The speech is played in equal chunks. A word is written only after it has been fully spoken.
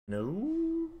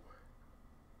No.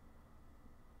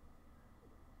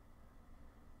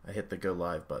 I hit the go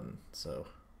live button, so.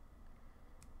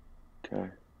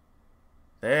 Okay.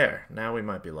 There. Now we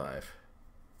might be live.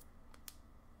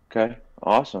 Okay.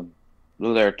 Awesome.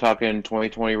 Well, they're talking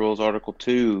 2020 rules article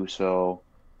 2, so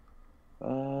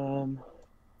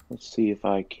let's see if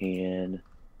I can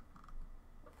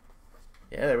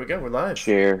Yeah, there we go. We're live.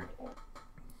 share.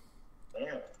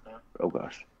 Oh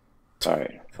gosh. All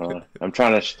right. Hold on. I'm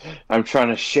trying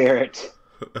to share it.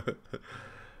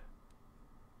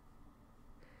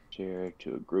 Share it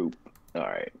to a group. All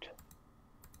right.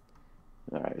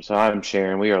 All right. So I'm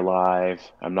sharing. We are live.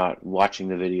 I'm not watching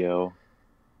the video.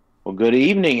 Well, good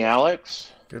evening,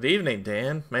 Alex. Good evening,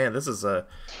 Dan. Man, this is a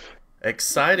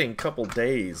exciting couple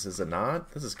days, is it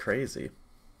not? This is crazy.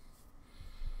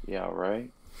 Yeah,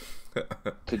 right.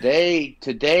 Today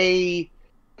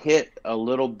hit a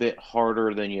little bit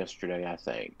harder than yesterday, I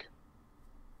think.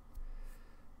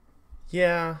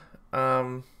 Yeah.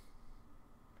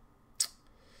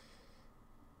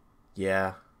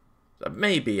 Yeah.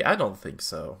 Maybe. I don't think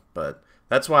so, but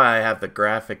that's why I have the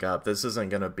graphic up. This isn't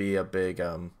going to be a big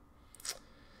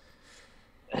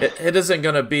it isn't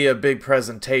going to be a big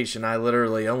presentation. I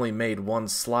literally only made one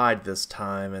slide this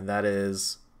time, and that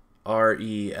is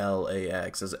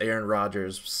RELAX, as Aaron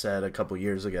Rodgers said a couple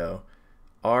years ago.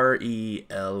 RELAX,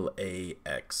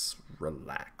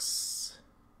 relax.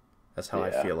 That's how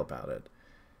I Yeah. feel about it.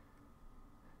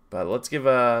 But let's give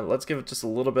it just a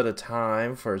little bit of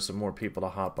time for some more people to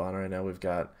hop on. Right now we've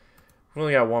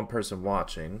only got one person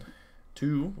watching.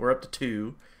 We're up to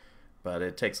two, but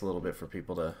it takes a little bit for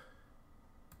people to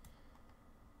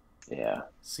Yeah.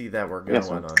 see that we're We got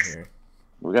going some on here.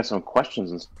 we got some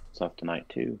questions and stuff tonight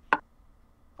too.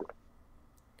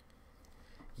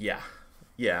 Yeah.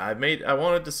 Yeah, I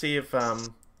wanted to see if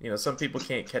some people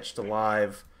can't catch the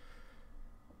live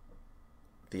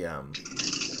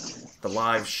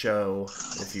show,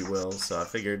 if you will. So I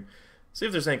figured see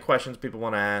if there's any questions people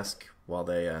want to ask while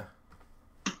they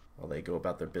go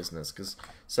about their business, cuz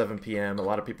 7 p.m. a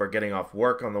lot of people are getting off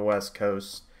work on the West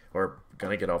Coast or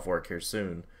going to get off work here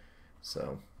soon.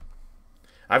 So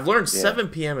I've learned Yeah. 7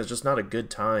 p.m. is just not a good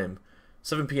time.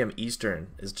 7 p.m. Eastern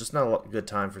is just not a good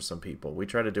time for some people. We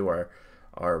try to do our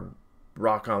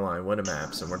Rock Online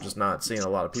Winamaps, and we're just not seeing a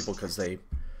lot of people because they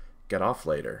get off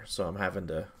later. So I'm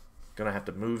gonna have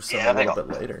to move some Yeah, a little bit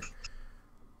later.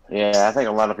 I think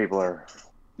a lot of people are,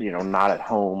 not at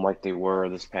home like they were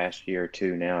this past year or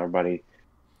two now. Everybody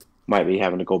might be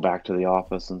having to go back to the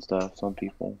office and stuff, some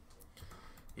people.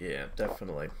 Yeah,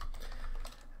 definitely.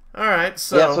 All right, Yeah,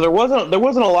 so so there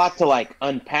wasn't a lot to like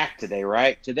unpack today,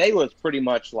 right? Today was pretty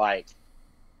much like,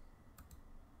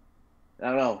 I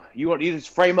don't know. You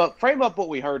just frame up what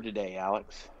we heard today,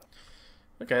 Alex.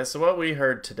 okay, so what we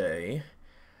heard today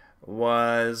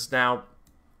was now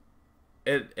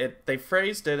they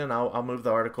phrased it, and I'll move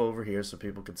the article over here so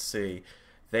people could see.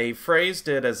 They phrased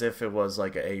it as if it was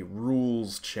like a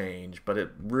rules change, but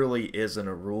it really isn't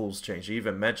a rules change. You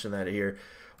even mentioned that here.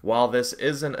 While this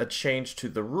isn't a change to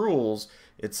the rules,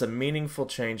 it's a meaningful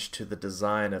change to the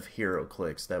design of hero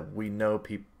clicks that we know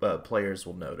players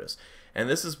will notice. And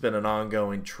this has been an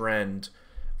ongoing trend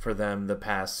for them the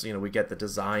past, we get the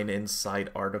design insight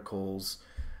articles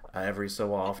every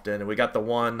so often. And we got the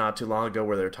one not too long ago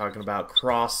where they're talking about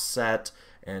cross-set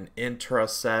and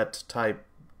intra-set type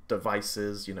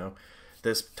devices.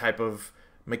 This type of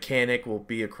mechanic will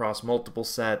be across multiple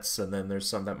sets, and then there's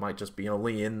some that might just be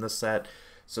only in the set.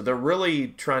 So they're really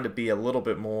trying to be a little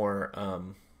bit more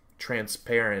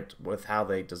transparent with how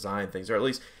they design things, or at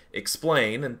least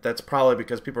explain. And that's probably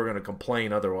because people are going to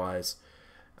complain otherwise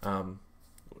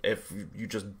if you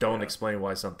just don't explain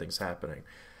why something's happening.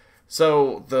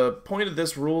 So the point of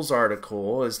this rules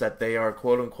article is that they are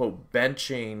quote-unquote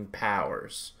benching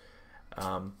powers.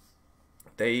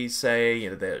 They say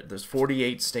there's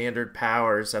 48 standard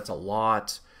powers. That's a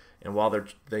lot. And while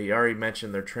they already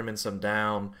mentioned they're trimming some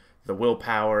down, the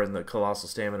willpower and the colossal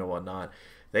stamina and whatnot,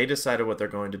 they decided what they're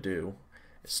going to do,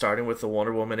 starting with the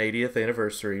Wonder Woman 80th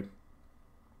anniversary,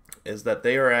 is that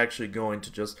they are actually going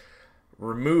to just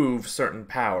remove certain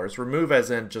powers. Remove as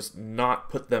in just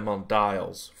not put them on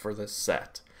dials for this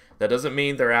set. That doesn't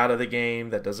mean they're out of the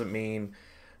game. That doesn't mean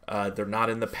they're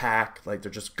not in the pack, like they're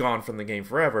just gone from the game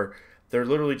forever. They're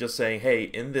literally just saying, hey,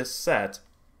 in this set,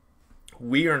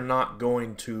 we are not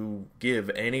going to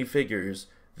give any figures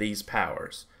these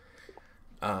powers.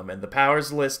 And the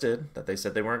powers listed that they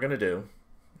said they weren't going to do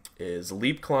is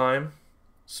Leap Climb,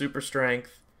 Super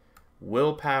Strength,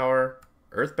 Willpower,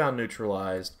 Earthbound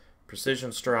Neutralized,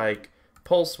 Precision Strike,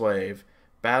 Pulse Wave,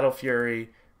 Battle Fury,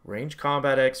 Range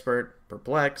Combat Expert,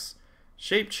 Perplex,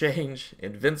 shape change,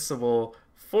 invincible,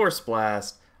 force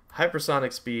blast,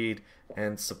 hypersonic speed,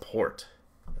 and support.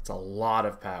 That's a lot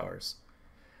of powers.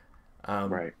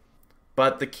 Right.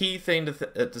 But the key thing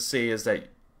to see is that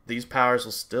these powers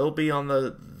will still be on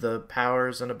the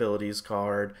powers and abilities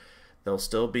card. They'll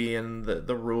still be in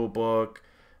the rule book,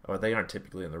 or they aren't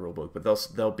typically in the rule book, but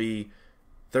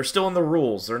they're still in the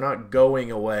rules. They're not going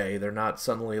away. They're not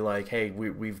suddenly like, hey,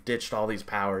 we've ditched all these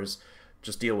powers,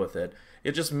 just deal with it.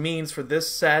 It just means for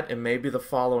this set and maybe the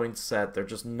following set, they're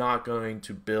just not going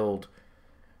to build.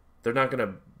 They're not going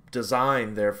to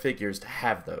design their figures to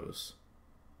have those.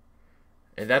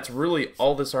 And that's really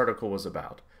all this article was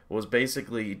about. It was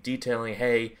basically detailing,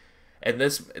 hey, and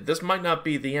this might not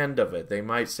be the end of it. They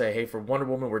might say, hey, for Wonder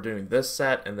Woman, we're doing this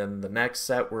set, and then the next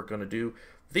set, we're going to do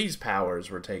these powers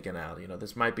were taken out. You know,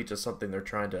 this might be just something they're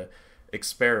trying to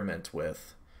experiment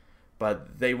with.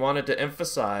 But they wanted to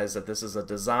emphasize that this is a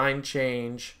design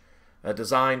change, a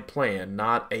design plan,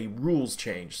 not a rules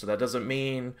change. So that doesn't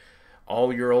mean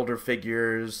all your older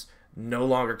figures no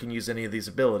longer can use any of these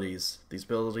abilities. These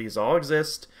abilities all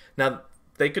exist. Now,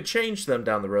 they could change them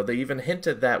down the road. They even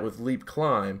hinted that with Leap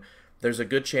Climb. There's a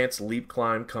good chance Leap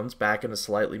Climb comes back in a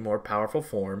slightly more powerful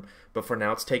form, but for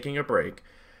now it's taking a break.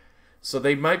 So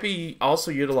they might be also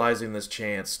utilizing this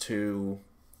chance to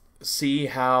see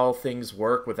how things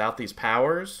work without these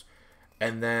powers,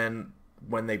 and then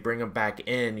when they bring them back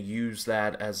in, use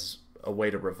that as a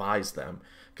way to revise them.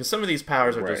 Because some of these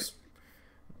powers are just,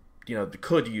 you know,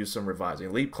 could use some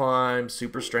revising. Leap Climb,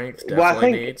 Super Strength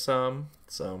definitely need some.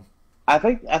 So I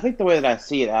think the way that I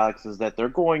see it, Alex, is that they're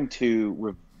going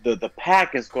to the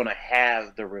pack is going to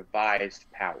have the revised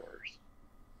powers.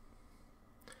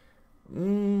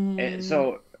 And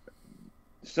so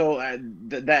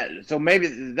maybe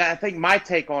that, I think my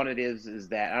take on it is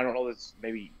that, I don't know, this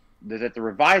maybe that the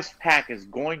revised pack is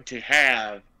going to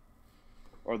have,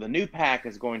 or the new pack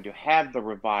is going to have the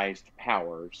revised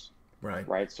powers.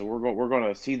 Right. So we're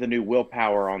going to see the new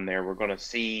willpower on there. We're going to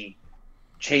see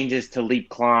changes to Leap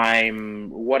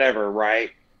Climb, whatever,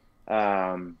 right?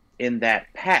 In that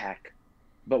pack.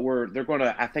 But they're going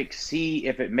to, I think, see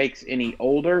if it makes any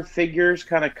older figures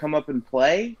kind of come up and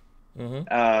play,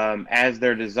 as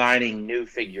they're designing new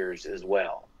figures as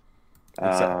well.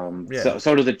 So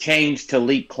does a change to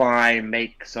Leap Climb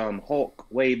make some Hulk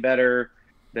way better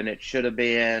than it should have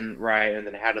been, right? And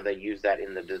then how do they use that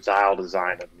in the design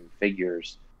of new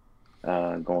figures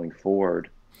going forward?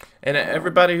 And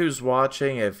everybody who's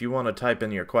watching, if you want to type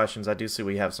in your questions, I do see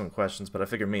we have some questions, but I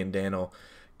figure me and Dan will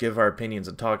give our opinions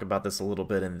and talk about this a little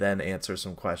bit and then answer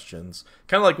some questions,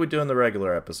 kind of like we do in the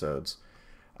regular episodes.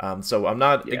 So I'm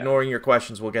not ignoring your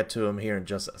questions. We'll get to them here in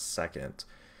just a second.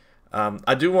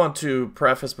 I do want to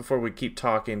preface before we keep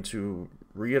talking to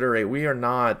reiterate, we are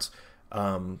not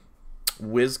WizKids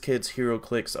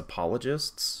HeroClix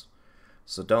apologists.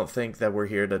 So don't think that we're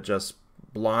here to just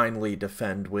blindly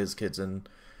defend WizKids and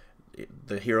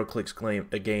the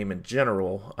HeroClix game in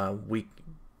general. We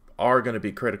are going to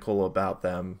be critical about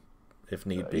them if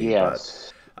need be.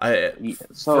 Yes. But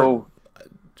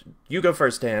you go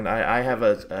first, Dan. I have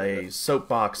a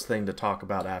soapbox thing to talk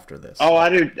about after this. Oh, I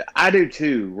do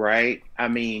too, right? I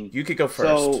mean, you could go first.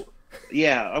 So,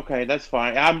 yeah, okay, that's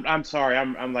fine. I'm sorry.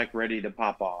 I'm like ready to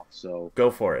pop off. So go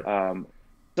for it.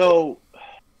 So,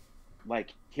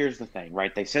 like, here's the thing,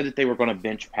 right? They said that they were going to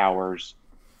bench powers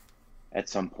at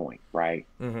some point, right?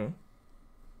 Mm-hmm.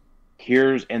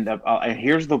 Here's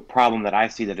the problem that I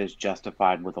see that is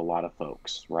justified with a lot of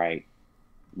folks, right?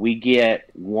 We get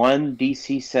one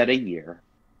DC set a year,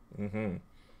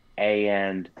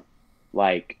 and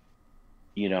like,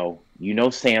 you know,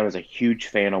 Sam is a huge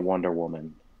fan of Wonder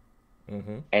Woman,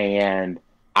 and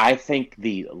I think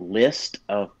the list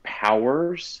of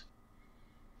powers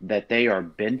that they are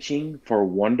benching for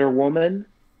Wonder Woman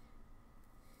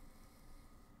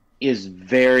is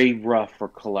very rough for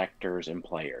collectors and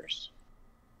players.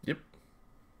 Yep.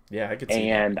 Yeah, I could see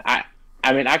and that.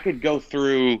 I mean, I could go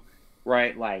through,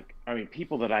 right, like, I mean,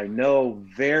 people that I know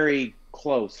very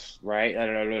close, right, that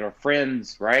are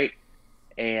friends, right,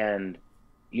 and,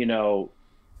 you know,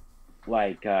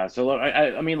 like, so,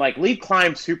 I mean, like, Leap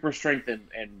Climb, Super Strength,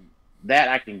 and that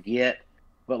I can get,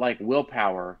 but, like,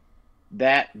 Willpower,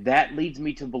 that leads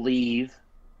me to believe,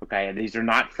 okay, and these are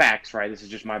not facts, right, this is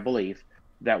just my belief,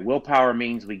 that Willpower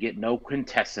means we get no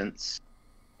quintessence,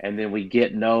 and then we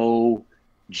get no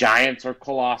giants or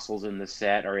colossals in the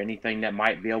set, or anything that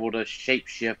might be able to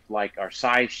shapeshift, like, or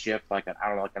size shift, like I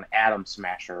don't know, like an Atom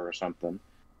Smasher or something,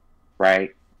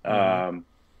 right?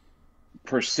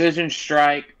 Precision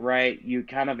Strike, right? You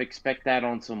kind of expect that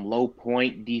on some low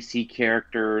point DC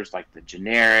characters, like the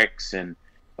generics, and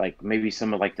like maybe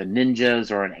some of like the ninjas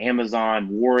or an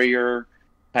Amazon warrior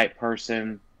type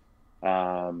person.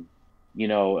 You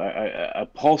know, a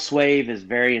pulse wave is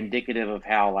very indicative of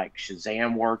how like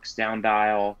Shazam works down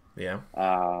dial. Yeah.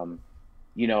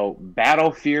 You know,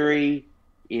 Battle Fury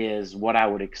is what I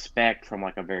would expect from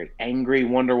like a very angry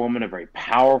Wonder Woman, a very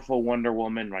powerful Wonder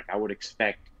Woman. Like I would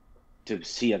expect to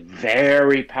see a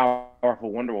very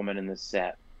powerful Wonder Woman in this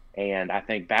set. And I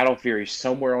think Battle Fury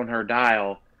somewhere on her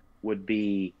dial would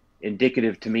be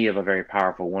indicative to me of a very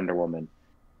powerful Wonder Woman.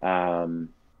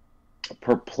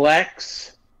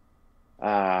 Perplex,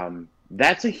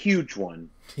 that's a huge one,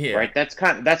 Yeah. right? That's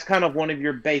kind of one of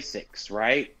your basics,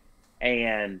 right?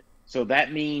 And so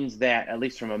that means that at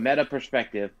least from a meta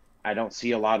perspective, I don't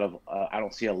see a low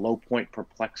point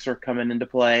perplexer coming into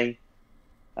play.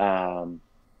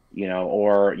 You know,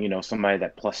 or, you know, somebody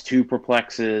that +2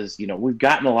 perplexes. You know, we've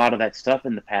gotten a lot of that stuff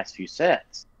in the past few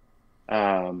sets.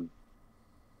 So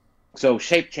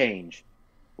shape change,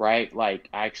 right? Like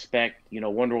I expect, you know,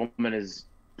 Wonder Woman is,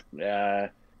 I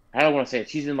don't want to say it.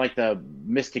 She's in like the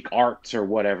mystic arts or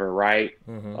whatever, right?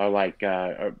 Or like,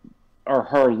 or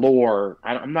her lore.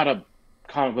 I'm not a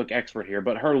comic book expert here,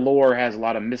 but her lore has a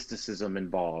lot of mysticism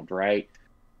involved, right?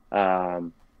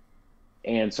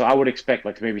 And so I would expect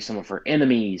like maybe some of her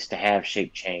enemies to have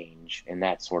shape change and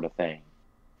that sort of thing.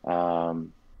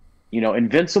 You know,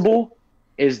 Invincible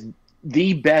is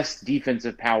the best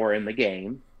defensive power in the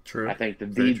game. True. I think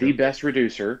the best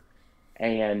reducer.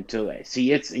 And to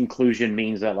see its inclusion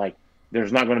means that like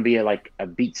there's not going to be a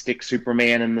beat stick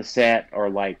Superman in the set or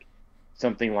like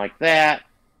something like that.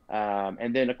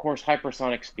 And then of course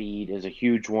hypersonic speed is a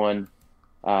huge one.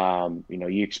 You know,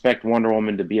 you expect Wonder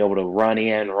Woman to be able to run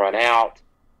in, run out.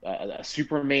 A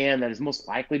Superman that is most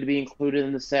likely to be included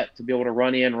in the set to be able to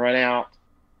run in, run out.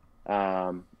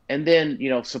 And then, you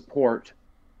know, support.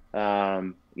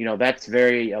 You know, that's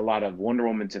a lot of Wonder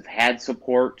Womans have had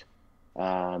support.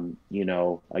 You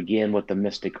know, again, with the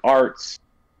Mystic Arts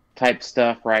type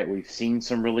stuff, right? We've seen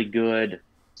some really good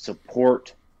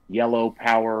support, yellow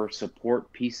power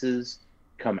support pieces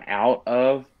come out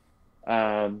of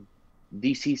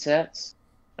DC sets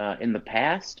in the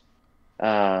past.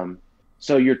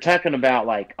 So you're talking about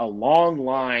like a long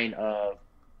line of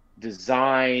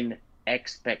design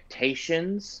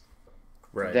expectations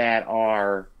that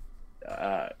are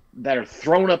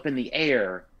thrown up in the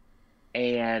air,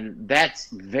 and that's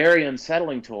very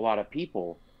unsettling to a lot of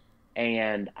people.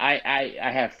 And I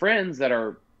have friends that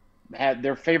have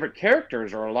their favorite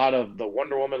characters are a lot of the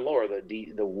Wonder Woman lore,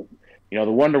 the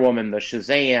Wonder Woman, the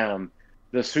Shazam,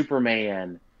 the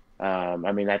Superman.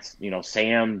 I mean, that's, you know,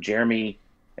 Sam, Jeremy,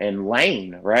 and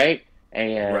Lane, right?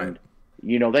 And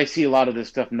you know, they see a lot of this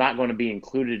stuff not going to be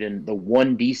included in the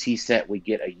one DC set we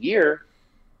get a year,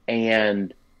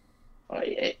 and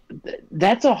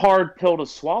that's a hard pill to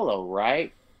swallow,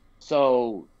 right?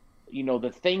 So, you know,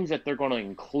 the things that they're going to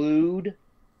include,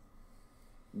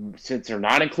 since they're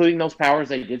not including those powers,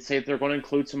 they did say that they're going to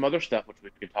include some other stuff, which we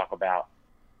could talk about,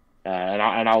 and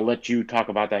I'll let you talk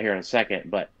about that here in a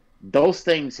second. But those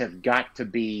things have got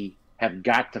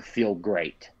to feel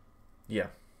great. Yeah,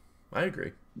 I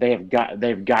agree. They've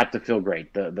got to feel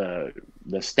great. The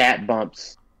stat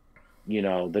bumps, you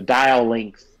know, the dial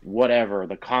length, whatever,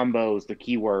 the combos, the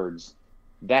keywords,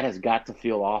 that has got to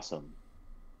feel awesome.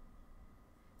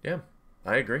 Yeah,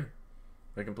 I agree.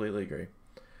 I completely agree.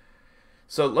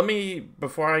 So let me,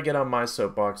 before I get on my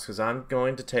soapbox, because I'm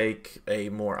going to take a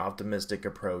more optimistic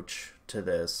approach to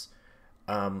this,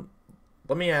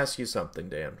 let me ask you something,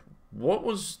 Dan. What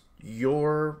was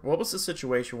the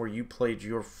situation where you played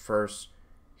your first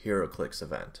HeroClix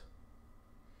event?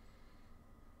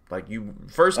 Like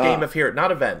first game of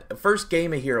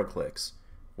HeroClix.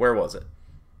 Where was it?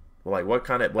 Like what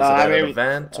kind of, was it at an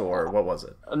event or what was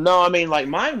it? No, I mean, like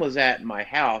mine was at my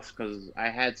house because I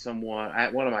had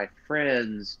one of my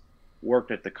friends worked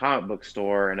at the comic book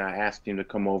store, and I asked him to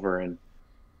come over and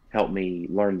help me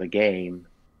learn the game.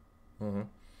 Mm-hmm.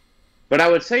 But I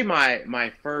would say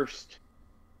my first,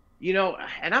 you know,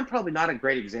 and I'm probably not a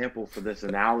great example for this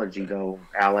analogy though,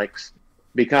 Alex,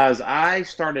 because I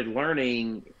started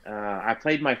learning, I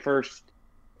played my first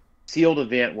sealed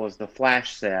event was the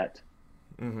Flash set.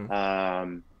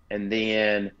 Mm-hmm. And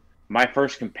then my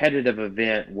first competitive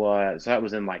event was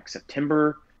in like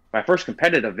September. My first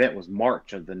competitive event was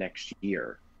March of the next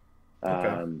year.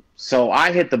 Okay. So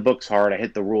I hit the books hard. I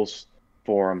hit the rules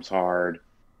forums hard.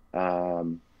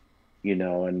 You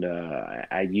know, and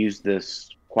I used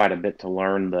this quite a bit to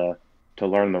learn the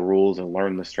rules and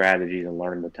learn the strategies and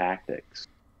learn the tactics.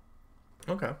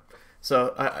 Okay.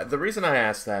 So the reason I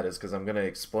asked that is because I'm going to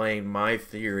explain my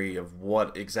theory of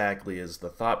what exactly is the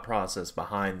thought process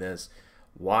behind this,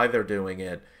 why they're doing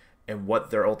it, and what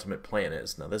their ultimate plan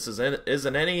is. Now, this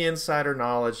isn't any insider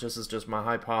knowledge. This is just my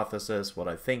hypothesis, what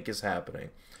I think is happening.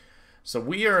 So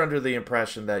we are under the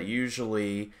impression that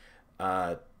usually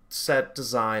set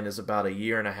design is about a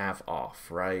year and a half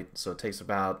off, right? So it takes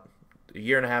about a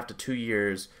year and a half to 2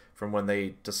 years from when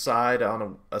they decide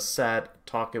on a set,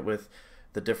 talk it with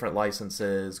the different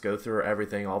licenses, go through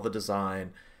everything, all the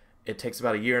design. It takes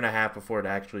about a year and a half before it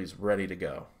actually is ready to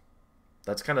go.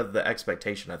 That's kind of the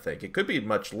expectation, I think. It could be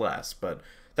much less, but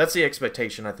that's the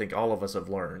expectation I think all of us have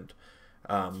learned.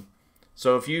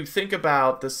 So if you think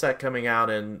about this set coming out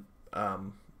in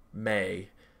May,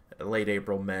 late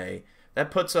April, May,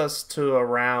 that puts us to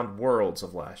around Worlds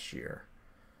of last year.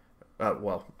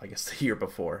 Well, I guess the year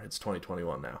before. It's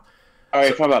 2021 now. All right,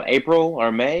 so, talking about April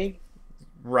or May?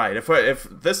 Right. If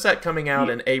this set coming out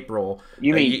in April,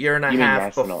 you mean, a year and a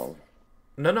half before.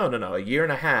 No. A year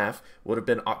and a half would have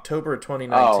been October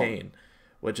 2019,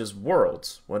 which is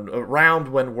Worlds, around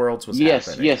when Worlds was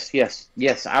happening.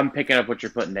 Yes. I'm picking up what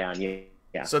you're putting down.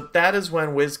 Yeah. So that is when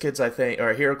WizKids, I think,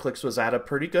 or HeroClix was at a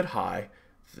pretty good high.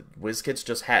 WizKids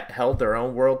just held their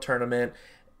own world tournament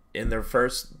in their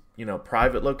first,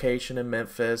 private location in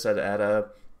Memphis at a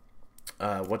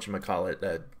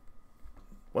whatchamacallit,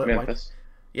 Memphis.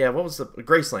 Yeah, what was the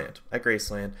Graceland? At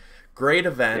Graceland, great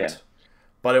event,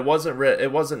 but it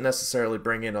wasn't necessarily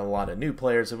bringing a lot of new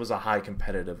players. It was a high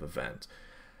competitive event.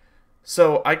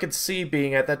 So I could see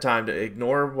being at that time to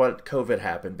ignore what COVID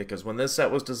happened, because when this set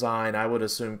was designed, I would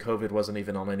assume COVID wasn't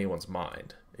even on anyone's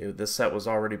mind. This set was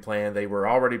already planned. They were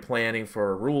already planning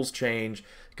for a rules change,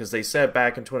 because they said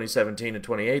back in 2017 and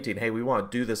 2018, hey, we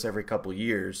want to do this every couple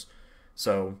years.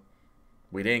 So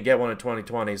we didn't get one in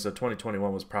 2020, so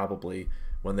 2021 was probably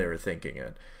when they were thinking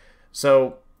it.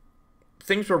 So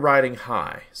things were riding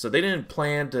high. So they didn't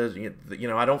plan to,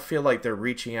 I don't feel like they're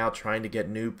reaching out trying to get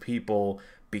new people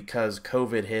because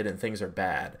COVID hit and things are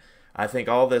bad. I think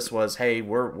all this was, hey,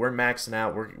 we're maxing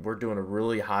out. We're doing a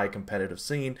really high competitive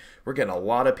scene. We're getting a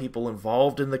lot of people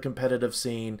involved in the competitive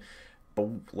scene. But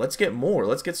let's get more.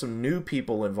 Let's get some new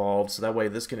people involved, so that way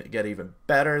this can get even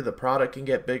better. The product can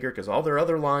get bigger, because all their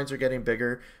other lines are getting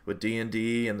bigger with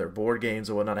D&D and their board games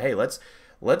and whatnot. Hey,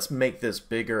 let's make this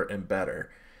bigger and better.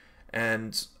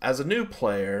 And as a new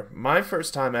player, my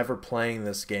first time ever playing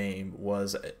this game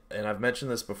was, and I've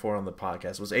mentioned this before on the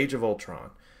podcast, was Age of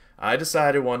Ultron. I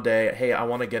decided one day, hey, I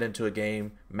want to get into a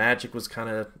game. Magic was kind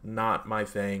of not my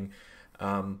thing.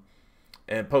 And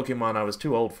Pokemon, I was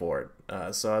too old for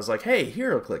it. So I was like, hey,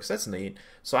 HeroClix, that's neat.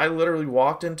 So I literally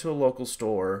walked into a local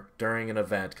store during an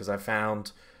event, because I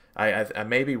found, I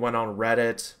maybe went on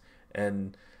Reddit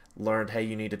and learned, hey,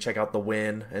 you need to check out the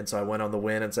Win. And so I went on the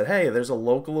Win and said, hey, there's a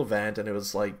local event, and it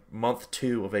was like month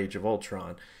 2 of Age of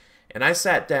Ultron. And I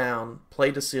sat down,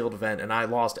 played a sealed event, and I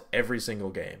lost every single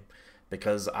game,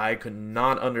 because I could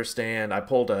not understand. I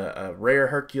pulled a rare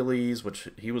Hercules, which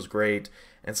he was great,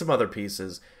 and some other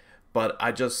pieces, but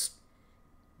I just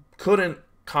couldn't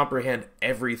comprehend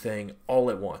everything all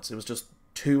at once. It was just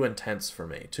too intense for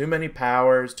me. Too many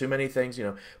powers, too many things,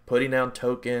 putting down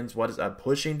tokens. What is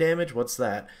pushing damage? What's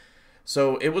that?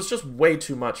 So it was just way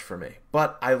too much for me.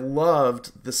 But I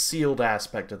loved the sealed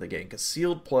aspect of the game, because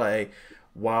sealed play,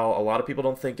 while a lot of people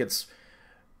don't think it's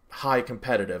high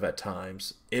competitive at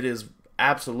times, it is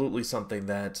absolutely something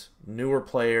that newer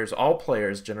players, all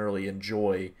players generally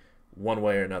enjoy one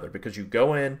way or another, because you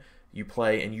go in, you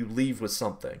play, and you leave with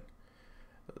something.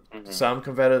 Some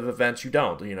competitive events you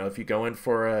don't. If you go in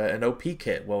for an OP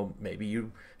kit, well, maybe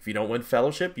if you don't win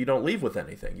Fellowship, you don't leave with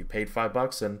anything. You paid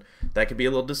 $5, and that can be a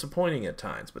little disappointing at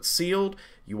times. But sealed,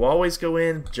 you always go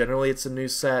in. Generally, it's a new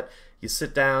set. You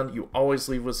sit down, you always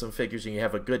leave with some figures, and you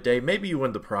have a good day. Maybe you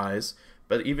win the prize,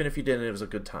 but even if you didn't, it was a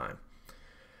good time.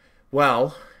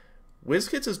 Well,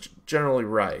 WizKids is generally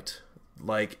right.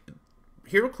 Like,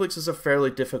 HeroClix is a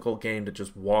fairly difficult game to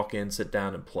just walk in, sit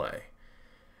down, and play.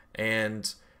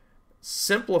 And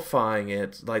simplifying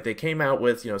it, like they came out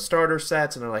with, starter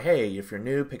sets, and they're like, hey, if you're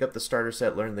new, pick up the starter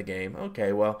set, learn the game.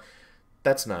 Okay, well,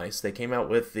 that's nice. They came out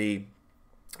with the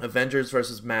Avengers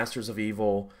versus Masters of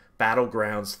Evil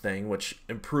Battlegrounds thing, which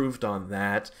improved on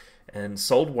that and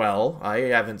sold well. I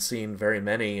haven't seen very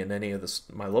many in any of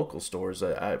my local stores.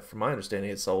 From my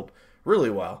understanding, it sold really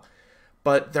well.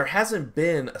 But there hasn't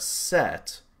been a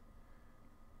set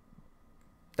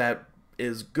that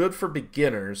is good for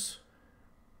beginners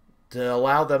to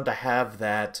allow them to have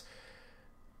that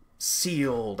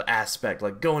sealed aspect.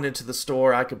 Like going into the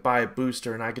store, I could buy a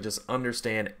booster and I could just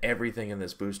understand everything in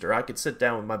this booster. I could sit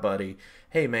down with my buddy,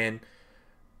 hey man,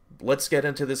 let's get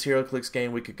into this HeroClix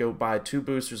game. We could go buy 2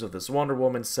 boosters of this Wonder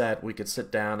Woman set. We could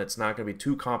sit down. It's not going to be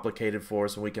too complicated for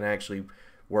us, and we can actually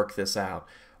work this out.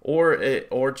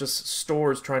 Or just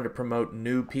stores trying to promote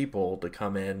new people to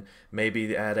come in,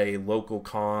 maybe at a local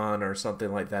con or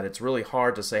something like that. It's really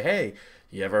hard to say, hey,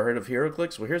 you ever heard of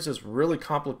HeroClix? Well, here's this really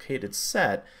complicated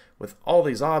set with all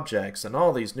these objects and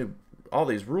all these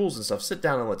rules and stuff. Sit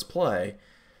down and let's play.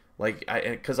 Like,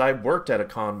 because I worked at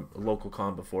a local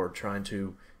con before, trying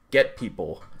to get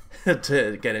people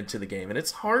to get into the game, and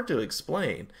it's hard to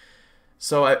explain.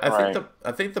 So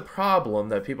I think the problem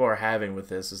that people are having with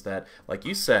this is that, like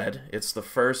you said, it's the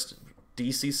first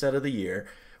DC set of the year.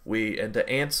 And to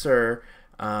answer,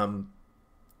 let's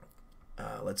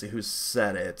see who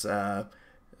said it.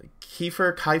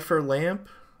 Kiefer Lamp.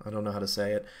 I don't know how to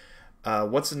say it.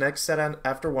 What's the next set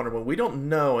after Wonder Woman? We don't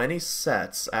know any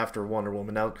sets after Wonder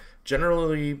Woman. Now,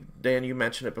 generally, Dan, you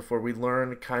mentioned it before, we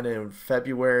learn kind of in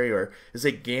February, or is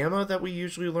it Gamma that we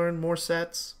usually learn more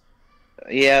sets?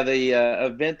 Yeah, the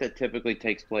event that typically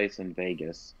takes place in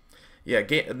Vegas. Yeah,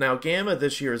 now Gamma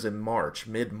this year is in March,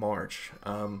 mid-March.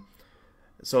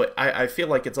 So I feel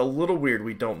like it's a little weird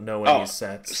we don't know any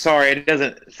sets. Sorry, it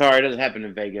doesn't happen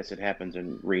in Vegas. It happens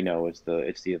in Reno. It's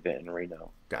the event in Reno.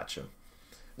 Gotcha.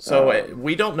 So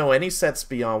we don't know any sets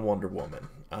beyond Wonder Woman.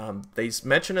 They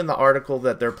mentioned in the article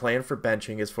that their plan for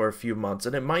benching is for a few months,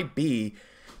 and it might be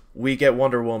we get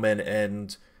Wonder Woman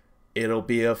and it'll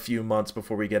be a few months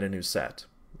before we get a new set.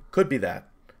 Could be that.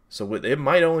 So it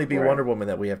might only be Wonder Woman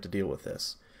that we have to deal with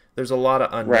this. There's a lot of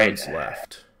unknowns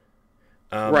left.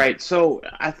 Right. So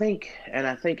I think,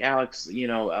 Alex,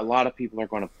 a lot of people are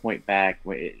going to point back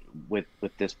with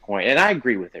this point, and I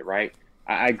agree with it. Right.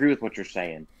 I agree with what you're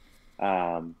saying.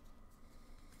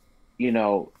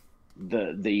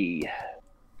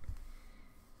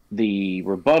 The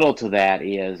rebuttal to that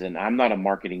is, and I'm not a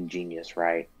marketing genius,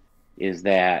 right, is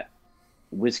that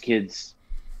WizKids,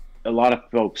 a lot of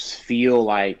folks feel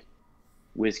like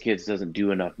WizKids doesn't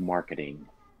do enough marketing.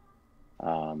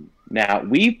 Now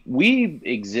we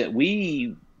as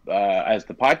the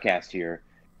podcast here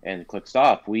and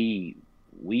Clickstop, we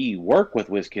work with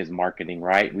WizKids marketing,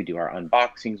 right? We do our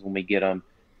unboxings when we get them.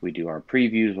 We do our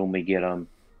previews when we get them.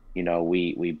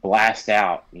 We blast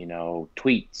out,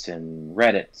 tweets and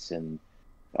Reddits and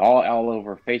all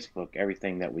over Facebook,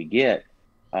 everything that we get.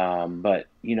 But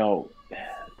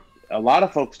a lot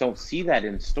of folks don't see that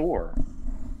in store.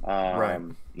 Right.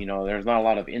 There's not a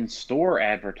lot of in-store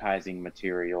advertising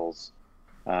materials.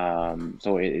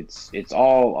 So it's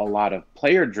all a lot of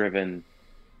player-driven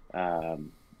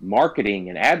marketing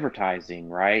and advertising,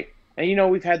 right? And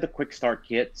we've had the quick start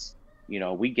kits.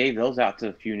 We gave those out to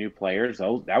a few new players.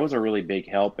 That was a really big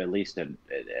help, at least at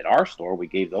our store. We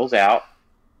gave those out.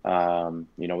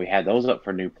 We had those up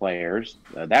for new players.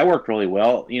 That worked really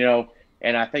well.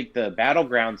 And I think the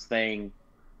Battlegrounds thing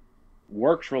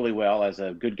works really well as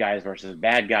a good guys versus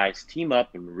bad guys team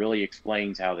up, and really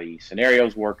explains how the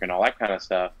scenarios work and all that kind of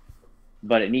stuff.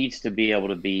 But it needs to be able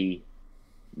to be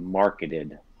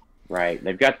marketed, right?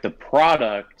 They've got the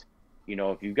product.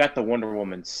 If you've got the Wonder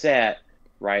Woman set,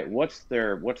 right, what's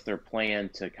their plan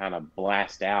to kind of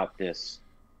blast out this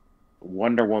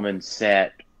Wonder Woman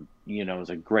set, is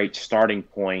a great starting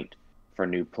point for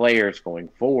new players going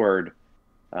forward.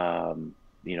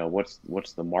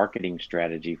 What's the marketing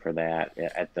strategy for that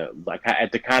at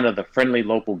the kind of the friendly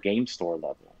local game store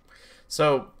level?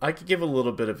 So I could give a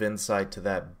little bit of insight to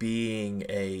that,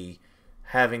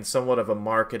 having somewhat of a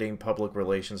marketing public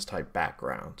relations type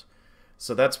background.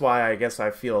 So that's why I guess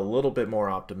I feel a little bit more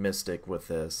optimistic with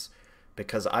this,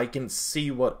 because I can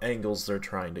see what angles they're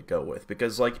trying to go with.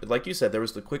 Because like you said, there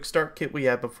was the quick start kit we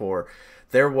had before.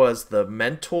 There was the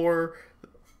mentor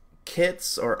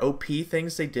kits or OP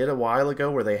things they did a while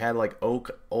ago where they had like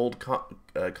old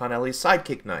Connelly's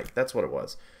Sidekick Night. That's what it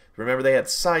was. Remember, they had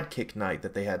Sidekick Night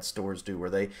that they had stores do,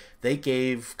 where they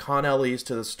gave Connelly's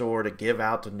to the store to give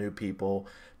out to new people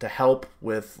to help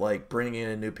with like bringing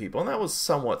in new people, and that was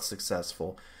somewhat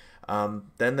successful.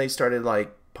 Then they started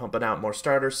like pumping out more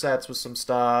starter sets with some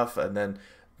stuff, and then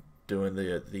doing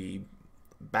the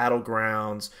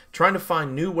Battlegrounds, trying to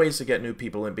find new ways to get new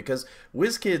people in, because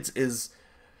WizKids is,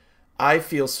 I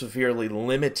feel, severely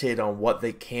limited on what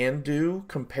they can do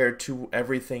compared to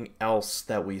everything else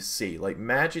that we see. Like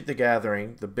Magic the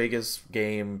Gathering, the biggest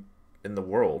game in the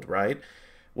world, right?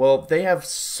 Well, they have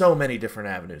so many different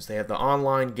avenues. They have the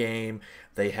online game.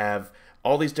 They have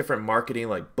all these different marketing,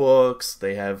 like books.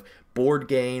 They have board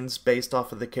games based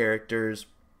off of the characters.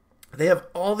 They have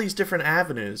all these different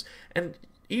avenues. And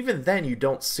even then, you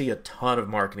don't see a ton of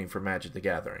marketing for Magic the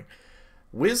Gathering.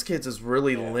 WizKids is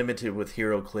really Yeah. limited with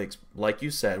HeroClix, like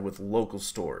you said, with local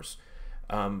stores.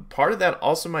 Part of that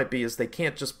also might be is they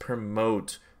can't just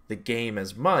promote the game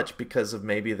as much because of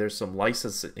maybe there's some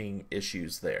licensing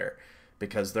issues there.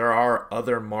 Because there are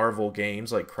other Marvel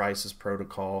games like Crisis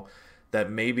Protocol that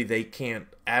maybe they can't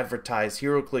advertise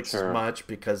HeroClix as Sure. much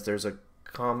because there's a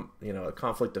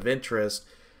conflict of interest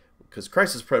because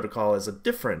Crisis Protocol is a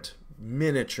different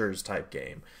miniatures type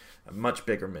game, much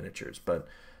bigger miniatures. But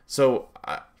so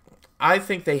I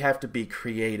think they have to be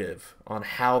creative on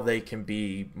how they can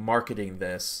be marketing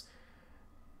this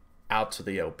out to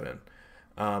the open.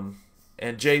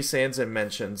 And Jay Sanson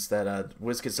mentions that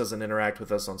WizKids doesn't interact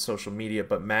with us on social media,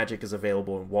 but Magic is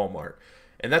available in Walmart.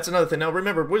 And that's another thing. Now,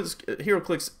 remember,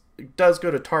 HeroClix does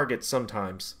go to Target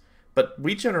sometimes, but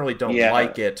we generally don't Yeah.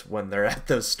 like it when they're at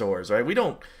those stores, right? We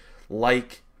don't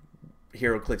like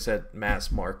HeroClix at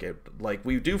mass market like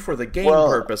we do for the game Well,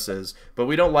 purposes, but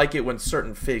we don't like it when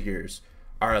certain figures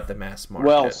are at the mass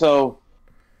well, market. so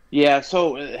yeah,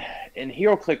 so and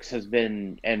HeroClix has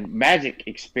been, and Magic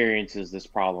experiences this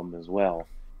problem as well,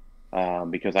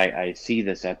 because I see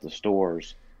this at the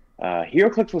stores.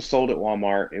 HeroClix was sold at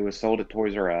Walmart. It was sold at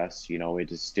Toys R Us. You know,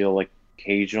 it is still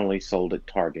occasionally sold at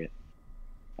Target.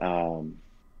 Um,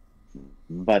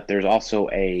 but there's also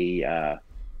a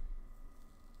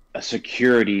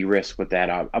security risk with that,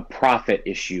 a profit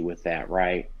issue with that,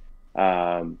 right?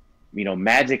 Um, you know,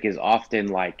 Magic is often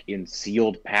like in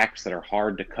sealed packs that are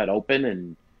hard to cut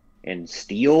open and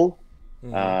steal.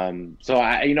 Mm-hmm. So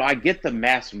I get the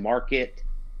mass market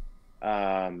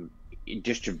um,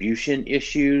 distribution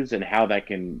issues and how that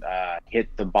can hit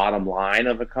the bottom line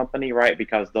of a company, right?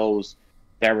 Because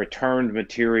that returned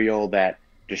material, that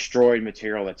destroyed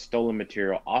material, that stolen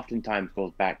material, oftentimes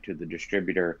goes back to the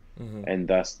distributor Mm-hmm. and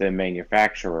thus the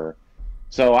manufacturer.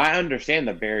 So I understand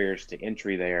the barriers to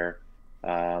entry there,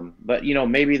 but you know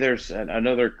maybe there's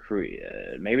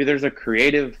maybe there's a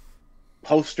creative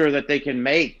poster that they can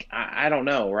make. I don't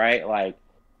know, right? Like,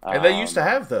 And they used to um,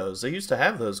 have those. They used to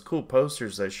have those cool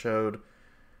posters that showed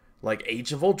like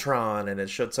Age of Ultron, and it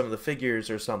showed some of the figures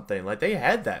or something. Like they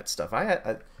had that stuff.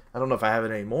 I don't know if I have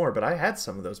it anymore, but I had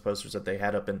some of those posters that they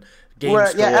had up in game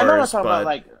well, yeah, I know what I'm stores. talking about. But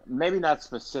Like maybe not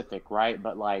specific, right?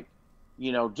 But like,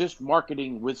 you know, just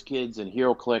marketing WizKids and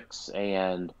HeroClix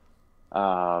and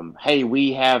hey,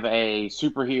 we have a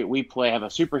superhero. Have a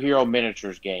superhero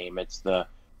miniatures game. It's the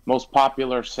most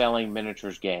popular selling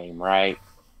miniatures game, right?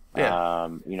 yeah,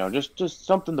 You know, just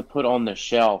something to put on the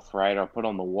shelf, right, or put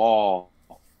on the wall.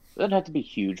 It doesn't have to be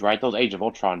huge, right? Those Age of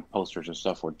Ultron posters and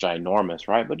stuff were ginormous,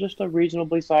 right? But just a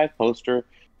reasonably sized poster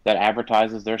that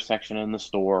advertises their section in the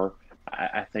store,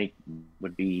 I think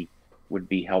would be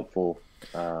helpful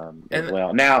as and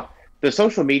well. Now, the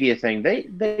social media thing,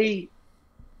 they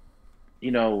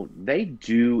you know they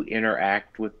do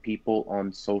interact with people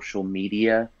on social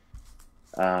media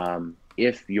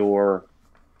if you're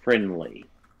friendly.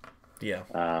 yeah,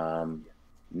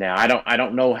 Now I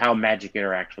don't know how Magic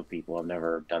interacts with people. I've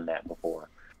never done that before,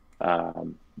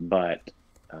 but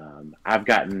I've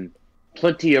gotten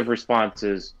plenty of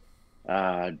responses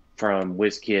from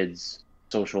WizKids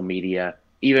social media.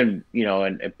 Even you know,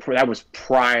 and that was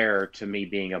prior to me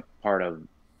being a part of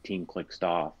Team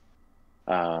Clickstuff.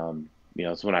 You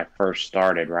know, it's when I first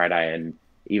started, right? And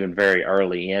even very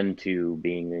early into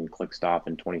being in Clickstop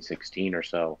in 2016 or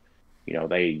so, you know,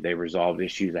 they resolved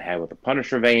issues I had with the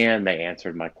Punisher van. They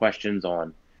answered my questions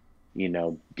on, you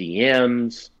know,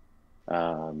 DMs.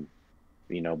 Um,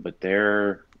 you know, but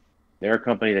they're a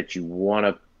company that you want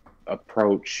to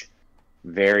approach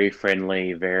very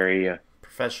friendly,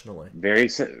 professionally.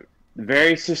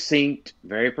 very succinct,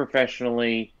 very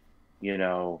professionally, you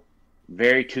know,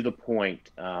 very to the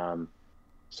point.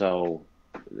 So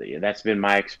that's been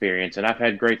my experience, and I've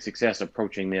had great success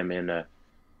approaching them in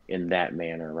that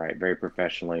manner, right? Very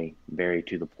professionally, very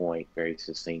to the point, very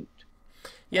succinct.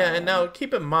 Yeah, and now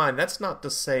keep in mind that's not to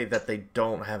say that they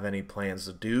don't have any plans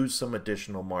to do some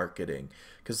additional marketing,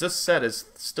 because this set is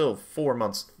still 4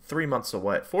 months, 3 months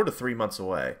away, 4 to 3 months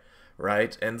away,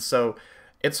 right? And so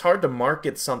it's hard to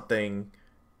market something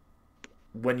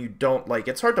when you don't like.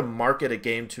 It's hard to market a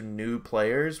game to new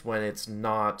players when it's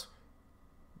not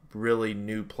really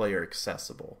new player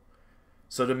accessible.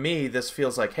 So to me, this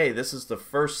feels like, hey, this is the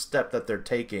first step that they're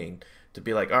taking to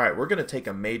be like, all right, we're going to take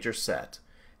a major set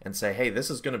and say, hey, this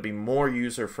is going to be more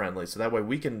user friendly. So that way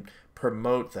we can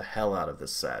promote the hell out of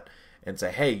this set and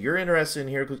say, hey, you're interested in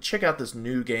here? Check out this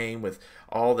new game with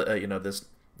all the, this,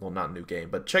 well, not new game,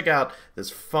 but check out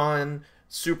this fun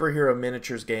superhero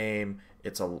miniatures game.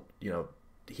 It's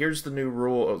here's the new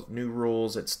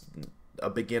rules. It's a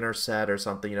beginner set or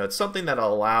something. It's something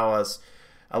that'll allow us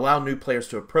allow new players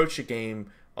to approach a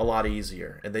game a lot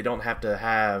easier, and they don't have to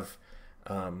have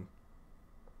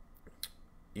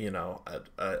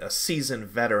a seasoned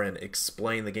veteran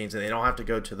explain the games, and they don't have to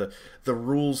go to the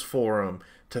rules forum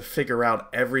to figure out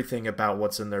everything about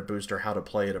what's in their booster, how to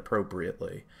play it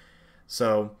appropriately.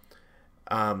 So,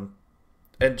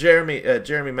 and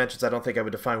Jeremy mentions, I don't think I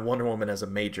would define Wonder Woman as a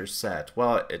major set.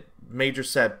 Well, major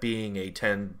set being a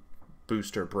 10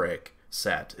 booster brick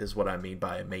set is what I mean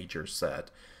by a major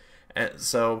set. And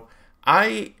so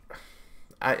I'm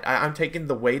taking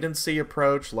the wait and see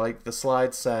approach, like the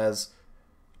slide says.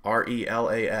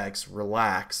 RELAX,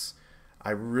 relax.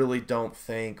 I really don't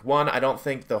think... One, I don't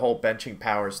think the whole benching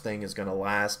powers thing is going to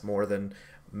last more than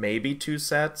maybe 2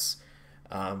 sets.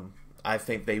 I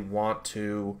think they want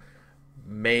to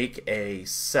make a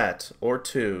set or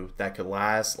 2 that could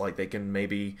last. Like, they can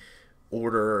maybe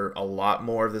order a lot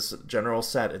more of this general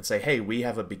set and say, hey, we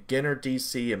have a beginner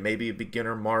DC and maybe a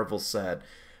beginner Marvel set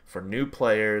for new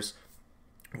players.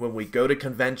 When we go to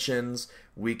conventions,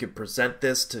 we could present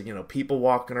this to, people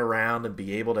walking around and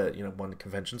be able to, when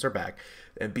conventions are back,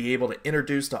 and be able to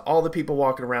introduce to all the people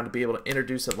walking around, to be able to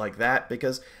introduce it like that,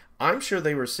 because I'm sure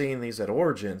they were seeing these at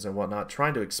Origins and whatnot,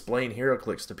 trying to explain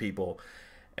HeroClix to people,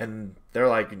 and they're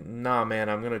like, nah, man,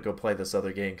 I'm going to go play this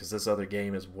other game because this other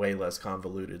game is way less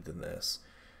convoluted than this.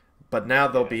 But now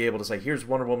they'll be able to say, here's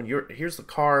Wonder Woman, here's the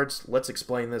cards, let's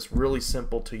explain this really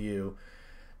simple to you.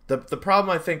 The problem,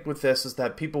 I think, with this is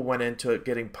that people went into it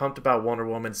getting pumped about Wonder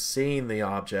Woman, seeing the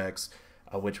objects,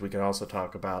 which we can also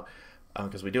talk about,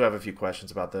 because we do have a few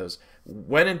questions about those.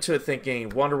 Went into it thinking,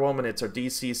 Wonder Woman, it's our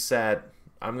DC set,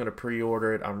 I'm going to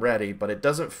pre-order it, I'm ready, but it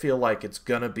doesn't feel like it's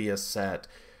going to be a set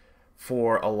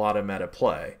for a lot of meta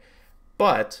play.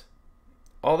 But,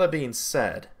 all that being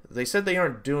said, they said they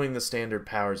aren't doing the standard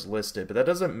powers listed, but that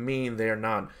doesn't mean they are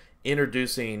not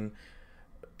introducing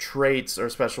traits or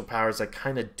special powers that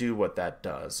kind of do what that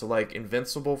does. So like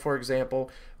Invincible, for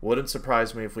example, wouldn't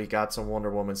surprise me if we got some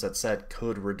Wonder Womans that said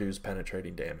could reduce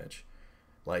penetrating damage.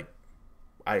 Like,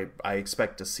 I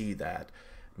expect to see that.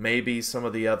 Maybe some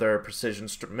of the other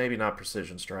maybe not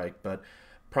Precision Strike, but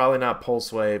probably not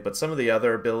Pulse Wave, but some of the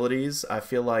other abilities, I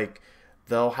feel like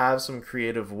they'll have some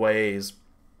creative ways,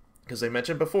 because they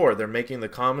mentioned before, they're making the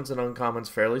commons and uncommons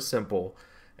fairly simple,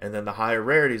 and then the higher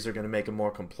rarities are going to make them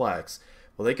more complex.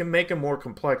 Well, they can make them more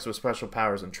complex with special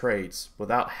powers and traits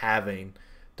without having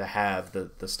to have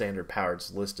the standard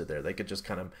powers listed there. They could just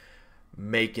kind of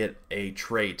make it a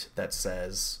trait that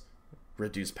says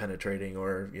reduce penetrating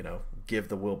or, give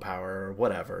the willpower or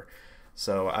whatever.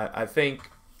 So I think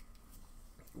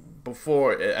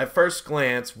before, at first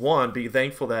glance, one, be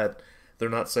thankful that they're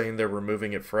not saying they're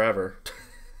removing it forever.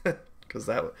 Because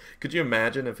could you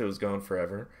imagine if it was gone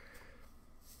forever?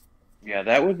 Yeah,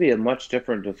 that would be a much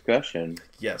different discussion.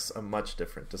 Yes, a much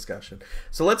different discussion.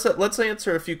 So let's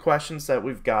answer a few questions that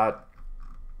we've got.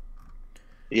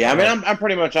 Yeah, I mean, I'm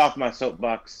pretty much off my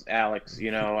soapbox, Alex.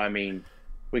 I mean,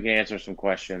 we can answer some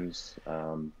questions.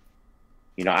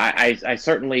 I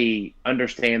certainly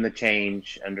understand the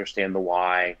change, understand the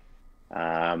why.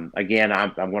 Again,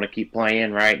 I'm going to keep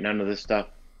playing, right? None of this stuff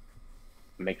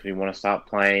makes me want to stop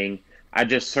playing. I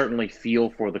just certainly feel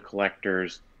for the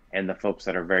collectors and the folks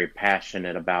that are very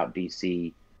passionate about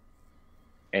DC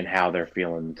and how they're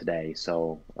feeling today.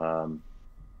 So,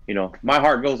 my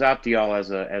heart goes out to y'all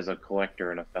as a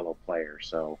collector and a fellow player.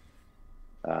 So,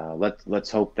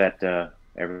 let's hope that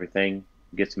everything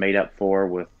gets made up for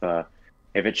with.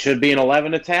 If it should be an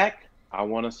 11 attack, I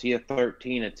want to see a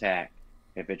 13 attack.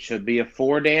 If it should be a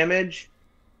 4 damage,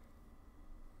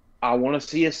 I want to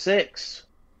see a 6.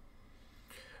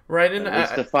 Right, and at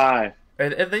least a 5.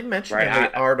 And they mentioned in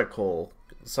the article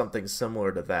something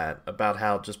similar to that, about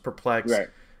how just Perplex,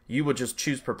 you would just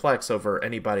choose Perplex over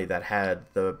anybody that had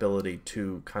the ability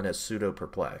to kind of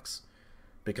pseudo-Perplex,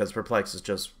 because Perplex is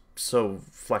just so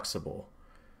flexible.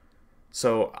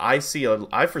 So I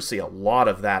foresee a lot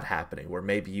of that happening, where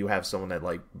maybe you have someone that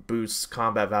like boosts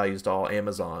combat values to all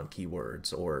Amazon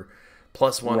keywords, or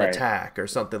 +1 attack, or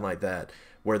something like that,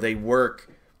 where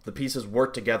the pieces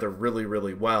work together really,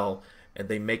 really well, and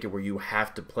they make it where you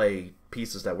have to play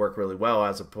pieces that work really well,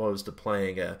 as opposed to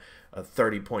playing a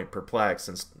 30-point Perplex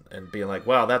and being like,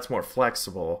 wow, that's more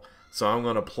flexible, so I'm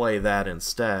going to play that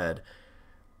instead.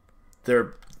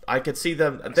 I could see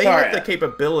them. They have the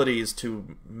capabilities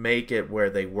to make it where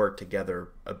they work together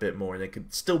a bit more, and it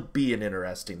could still be an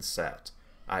interesting set,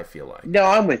 I feel like. No,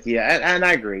 I'm with you, and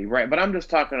I agree, right? But I'm just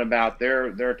talking about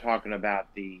they're talking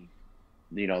about the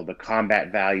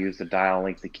combat values, the dial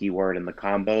link, the keyword, and the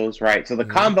combos, right? So the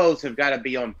combos have got to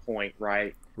be on point,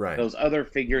 right? Right. Those other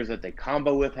figures that they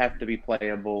combo with have to be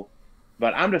playable.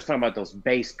 But I'm just talking about those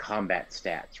base combat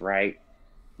stats, right?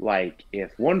 Like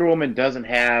if Wonder Woman doesn't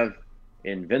have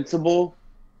Invincible,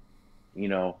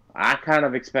 I kind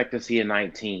of expect to see a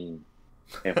 19.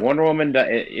 If Wonder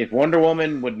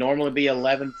Woman would normally be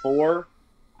 11.4,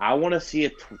 I want to see a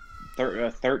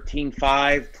 13.5,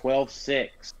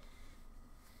 12.6.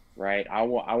 Right? I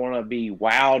want to be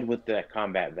wowed with the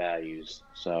combat values.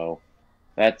 So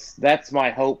that's my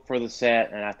hope for the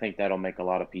set, and I think that'll make a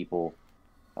lot of people.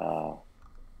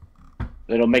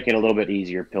 It'll make it a little bit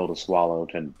easier pill to swallow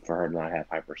for her to not have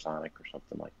hypersonic or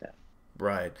something like that.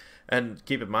 Right. And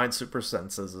keep in mind, Super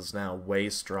Senses is now way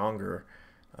stronger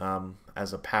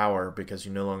as a power because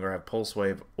you no longer have Pulse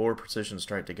Wave or Precision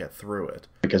Strike to get through it.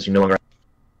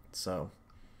 So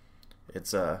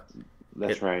it's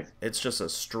That's right. It's just a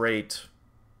straight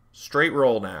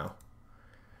roll now.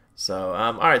 So,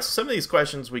 all right, so some of these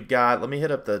questions we got. Let me hit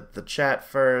up the chat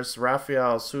first.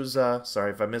 Rafael Souza,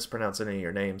 sorry if I mispronounce any of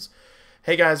your names.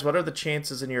 Hey guys, what are the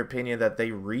chances in your opinion that they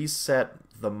reset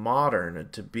the modern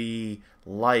to be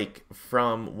like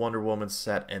from Wonder Woman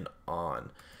set and on?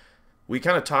 We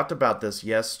kind of talked about this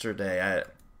yesterday.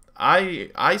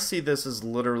 I see this as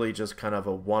literally just kind of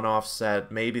a one-off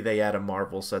set. Maybe they add a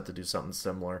Marvel set to do something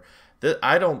similar.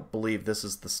 I don't believe this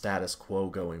is the status quo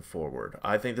going forward.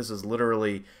 I think this is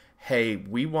literally, hey,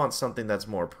 we want something that's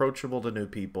more approachable to new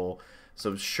people.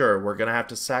 So sure, we're going to have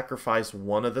to sacrifice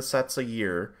one of the sets a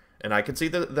year. And I can see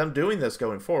them doing this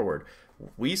going forward.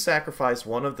 We sacrifice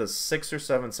one of the 6 or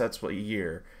 7 sets a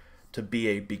year to be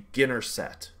a beginner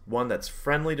set. One that's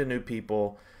friendly to new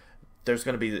people. There's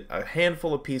going to be a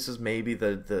handful of pieces maybe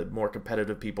the more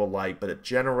competitive people like, but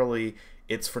generally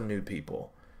it's for new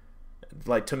people.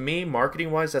 Like, to me,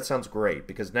 marketing-wise, that sounds great,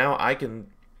 because now I can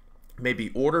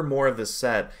maybe order more of this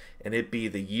set and it be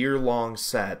the year-long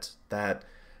set that,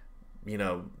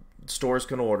 stores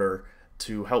can order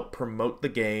to help promote the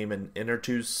game and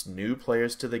introduce new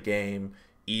players to the game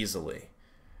easily.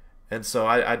 And so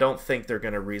I don't think they're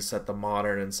going to reset the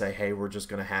modern and say, hey, we're just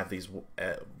going to have these,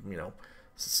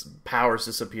 powers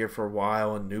disappear for a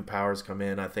while and new powers come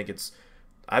in. I think this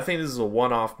is a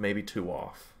one-off, maybe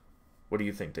two-off. What do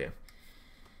you think, Dan?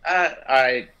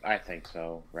 I think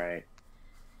so, right?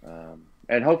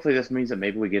 And hopefully this means that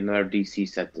maybe we get another DC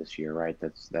set this year, right?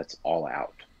 That's all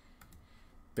out.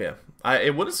 Yeah,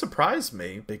 it wouldn't surprise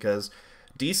me because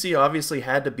DC obviously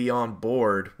had to be on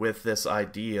board with this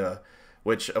idea,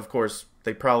 which of course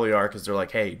they probably are because they're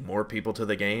like, hey, more people to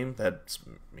the game, that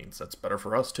means that's better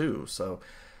for us too. So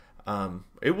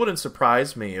it wouldn't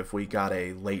surprise me if we got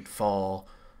a late fall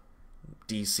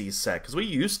DC set, because we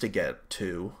used to get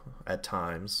 2 at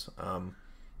times,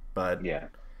 but yeah,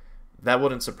 that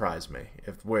wouldn't surprise me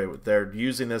if they're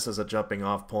using this as a jumping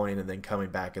off point and then coming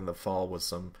back in the fall with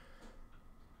some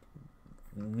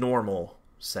normal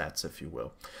sets, if you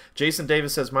will. Jason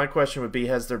Davis says, my question would be,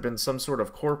 has there been some sort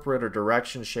of corporate or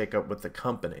direction shakeup with the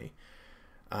company?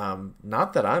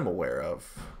 Not that I'm aware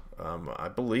of.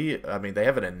 I mean, they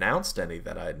haven't announced any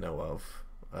that I know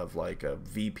of like a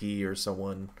VP or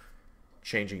someone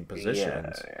changing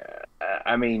positions. Yeah.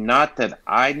 I mean, not that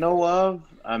I know of.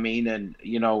 I mean, and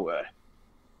no,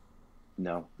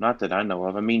 not that I know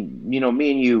of. I mean, me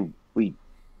and you, we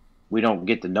don't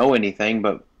get to know anything,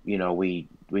 but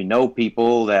we know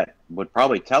people that would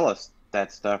probably tell us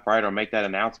that stuff, right, or make that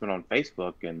announcement on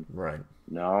Facebook. And right.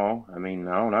 No, I mean,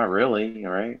 no, not really,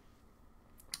 right?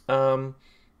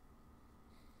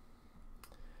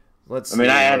 Let's. I mean,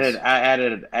 I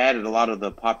added a lot of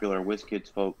the popular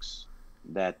WizKids folks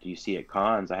that you see at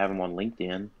cons. I have them on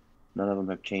LinkedIn. None of them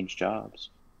have changed jobs.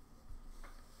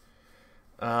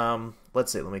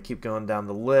 Let's see. Let me keep going down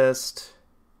the list.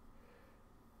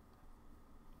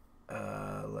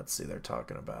 Let's see. They're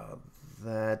talking about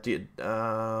that.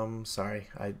 Sorry,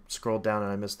 I scrolled down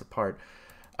and I missed the part.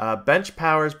 Bench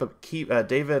powers, but keep.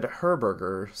 David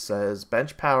Herberger says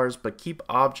bench powers, but keep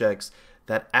objects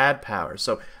that add power.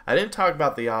 So I didn't talk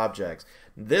about the objects.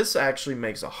 This actually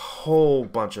makes a whole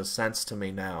bunch of sense to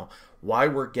me now. Why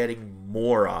we're getting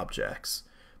more objects?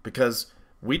 Because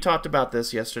we talked about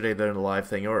this yesterday during the live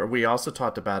thing, or we also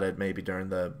talked about it maybe during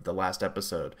the last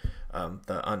episode,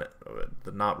 the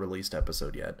not released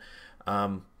episode yet.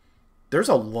 There's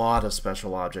a lot of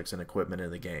special objects and equipment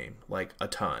in the game, like a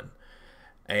ton.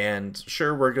 And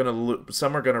sure,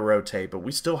 some are gonna rotate, but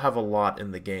we still have a lot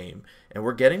in the game, and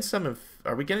we're getting some.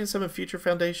 Are we getting some in Future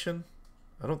Foundation?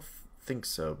 I don't think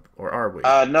so, or are we?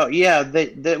 No, yeah,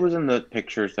 that was in the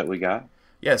pictures that we got.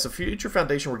 Yeah, so Future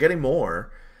Foundation, we're getting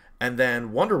more. And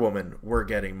then Wonder Woman, we're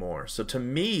getting more. So to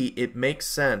me, it makes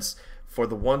sense for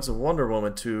the ones of Wonder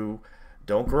Woman to,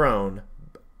 don't groan,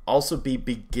 also be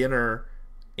beginner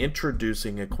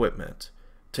introducing equipment,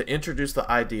 to introduce the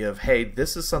idea of, hey,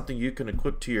 this is something you can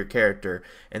equip to your character,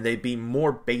 and they be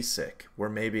more basic, where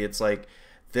maybe it's like,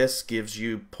 this gives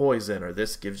you poison, or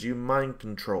this gives you mind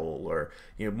control, or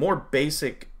more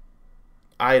basic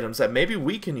items that maybe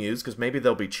we can use because maybe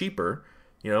they'll be cheaper.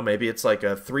 Maybe it's like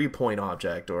a 3-point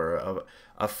object or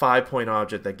a 5-point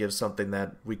object that gives something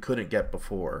that we couldn't get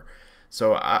before.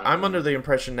 So I'm under the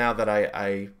impression now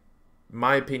that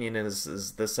my opinion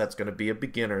is this set's going to be a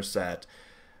beginner set.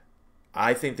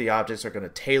 I think the objects are going to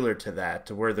tailor to that,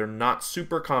 to where they're not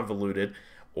super convoluted,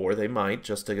 or they might,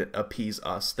 just to appease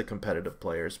us, the competitive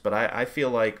players. But I feel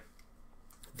like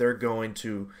they're going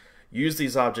to use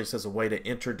these objects as a way to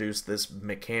introduce this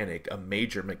mechanic, a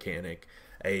major mechanic,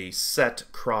 a set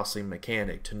crossing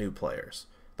mechanic to new players.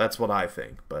 That's what I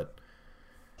think. But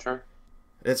sure.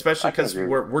 Especially because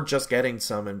we're just getting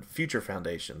some in Future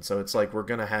Foundation, so it's like we're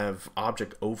going to have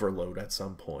object overload at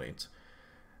some point.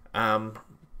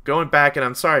 Going back, and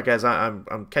I'm sorry guys,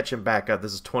 I'm catching back up.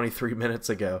 This is 23 minutes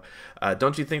ago.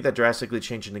 Don't you think that drastically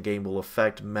changing the game will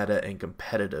affect meta and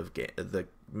competitive game? The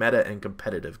meta and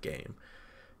competitive game.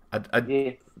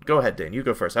 Yeah. Go ahead, Dan. You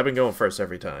go first. I've been going first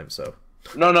every time, so.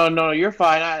 No, you're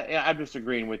fine. I'm just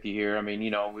agreeing with you here. I mean,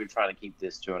 we're trying to keep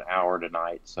this to an hour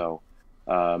tonight, so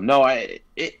no,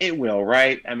 it will,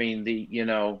 right? I mean,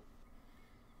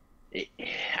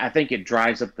 I think it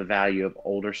drives up the value of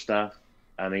older stuff.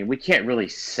 I mean, we can't really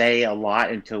say a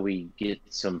lot until we get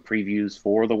some previews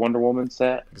for the Wonder Woman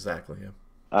set. Exactly, yeah.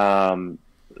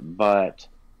 But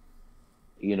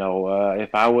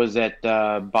if I was at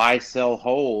buy, sell,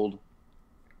 hold,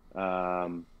 I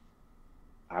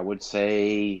would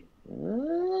say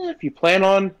if you plan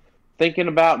on thinking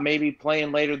about maybe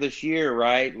playing later this year,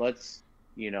 right? Let's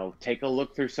take a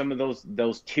look through some of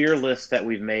those tier lists that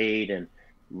we've made and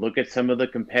look at some of the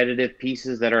competitive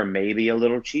pieces that are maybe a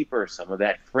little cheaper, some of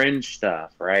that fringe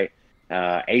stuff, right?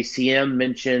 ACM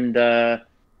mentioned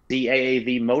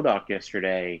CAAV MODOK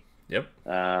yesterday. Yep.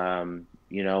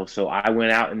 So I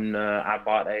went out and I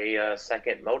bought a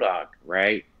second MODOK,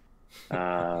 right?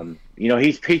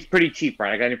 He's pretty cheap,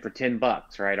 right? I got him for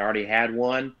 $10, right? I already had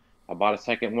one. I bought a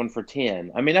second one for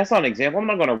 10. I mean, that's not an example. I'm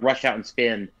not going to rush out and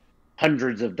spend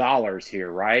hundreds of dollars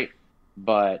here, right?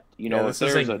 But this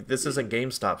isn't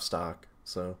GameStop stock,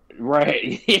 so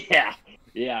right,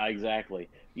 yeah, exactly.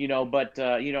 But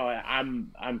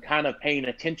I'm kind of paying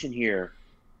attention here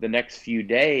the next few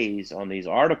days on these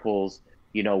articles.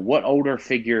 What older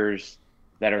figures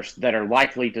that are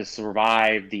likely to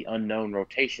survive the unknown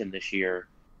rotation this year.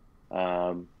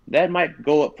 That might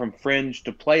go up from fringe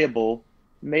to playable.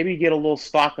 Maybe get a little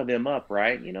stock of them up,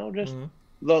 right? Just. Mm-hmm.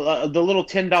 The little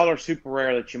 $10 super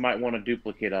rare that you might want a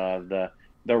duplicate of, the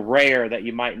rare that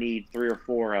you might need 3 or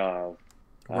 4 of,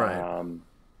 right?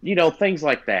 Things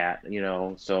like that.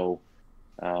 So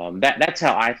that's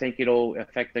how I think it'll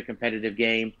affect the competitive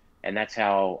game, and that's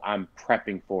how I'm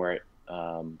prepping for it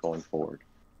going forward.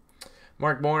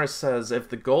 Mark Morris says, if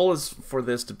the goal is for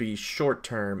this to be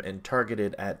short-term and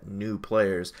targeted at new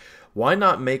players, why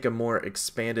not make a more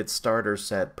expanded starter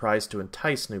set priced to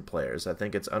entice new players? I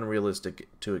think it's unrealistic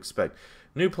to expect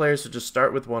new players to just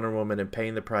start with Wonder Woman and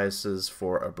paying the prices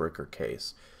for a brick or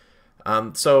case.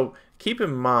 So keep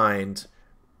in mind,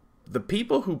 the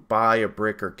people who buy a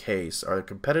brick or case are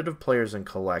competitive players and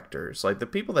collectors. Like the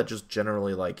people that just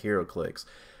generally like HeroClix,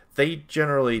 they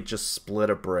generally just split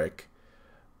a brick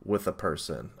with a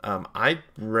person. I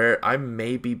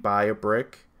maybe buy a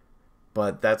brick,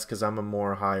 but that's because I'm a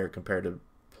more higher comparative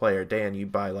player. Dan, you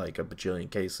buy like a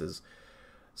bajillion cases.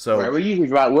 So right, we usually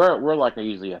buy, we're like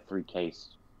usually a 3-case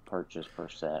purchase per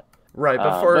set. Right,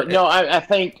 but no, I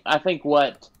think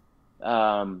what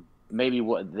maybe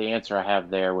what the answer I have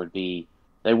there would be,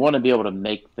 they want to be able to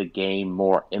make the game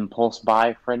more impulse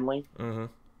buy friendly. Mm-hmm.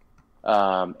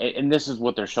 And this is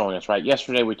what they're showing us, right?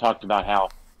 Yesterday we talked about how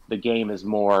the game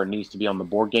needs to be on the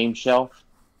board game shelf.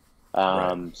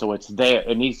 Right. So it's there.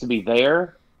 It needs to be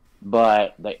there,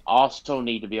 but they also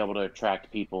need to be able to attract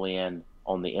people in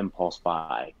on the impulse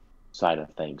buy side of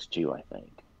things too, I think.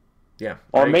 Yeah.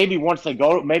 Or maybe once they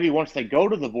go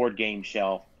to the board game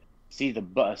shelf, see the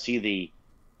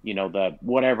the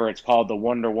whatever it's called, the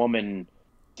Wonder Woman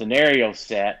scenario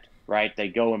set, right? They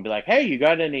go and be like, "Hey, you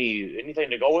got anything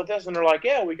to go with this?" And they're like,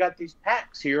 "Yeah, we got these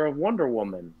packs here of Wonder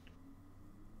Woman.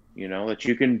 That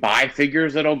you can buy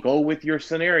figures that'll go with your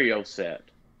scenario set."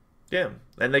 Yeah,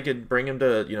 and they could bring them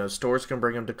to, stores can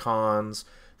bring them to cons.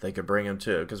 They could bring them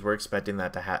to, because we're expecting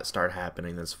that to start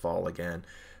happening this fall again.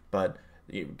 But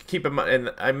keep in mind,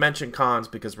 and I mentioned cons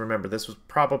because remember, this was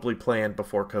probably planned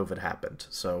before COVID happened.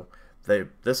 So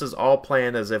this is all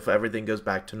planned as if everything goes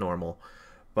back to normal.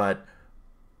 But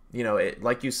you know,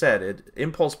 like you said,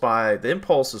 impulse buy. The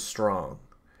impulse is strong,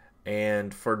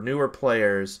 and for newer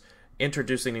players,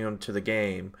 introducing them to the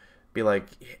game, be like,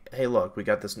 hey, look, we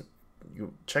got this.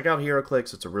 You check out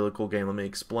HeroClix. It's a really cool game. Let me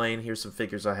explain. Here's some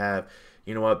figures I have.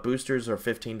 You know what? Boosters are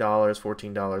 $15,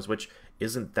 $14, which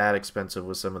isn't that expensive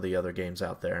with some of the other games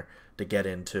out there to get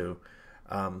into.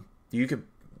 You could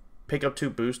pick up 2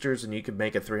 boosters and you could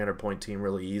make a 300-point team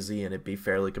really easy, and it'd be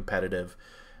fairly competitive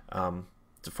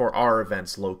for our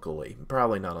events locally.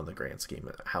 Probably not on the grand scheme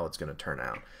of how it's going to turn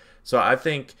out. So I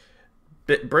think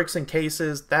bricks and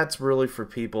cases, that's really for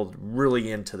people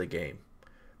really into the game.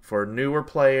 For newer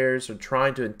players or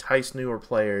trying to entice newer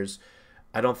players,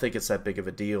 I don't think it's that big of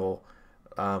a deal.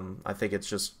 I think it's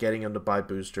just getting them to buy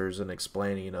boosters and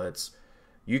explaining, you know,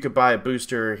 you could buy a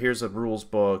booster, here's a rules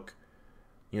book.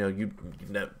 You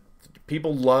know,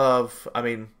 people love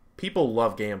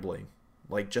gambling,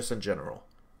 like just in general.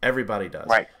 Everybody does.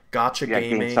 Right. Gotcha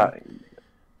gaming.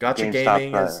 Gotcha GameStop,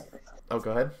 gaming is... Oh,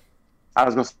 go ahead. I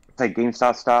was going to say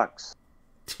GameStop stocks.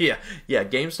 Yeah,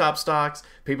 GameStop stocks.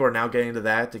 People are now getting into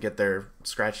that to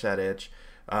scratch that itch.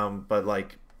 But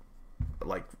like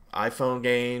iPhone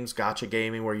games, gotcha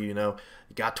gaming, where you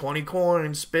got 20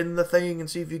 coins, spin the thing and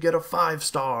see if you get a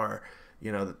 5-star.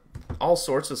 You know, all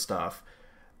sorts of stuff.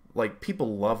 Like,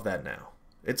 people love that now.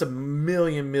 It's a $1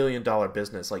 million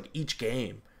business, like each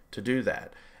game, to do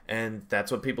that. And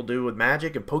that's what people do with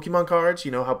Magic and Pokemon cards.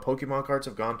 You know how Pokemon cards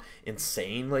have gone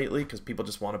insane lately because people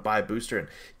just want to buy a booster and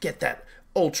get that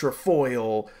ultra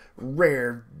foil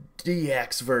rare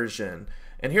DX version.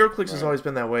 And HeroClix has always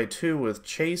been that way too with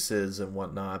chases and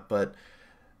whatnot. But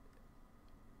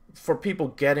for people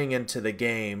getting into the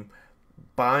game,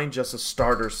 buying just a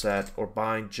starter set or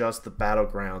buying just the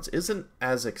battlegrounds isn't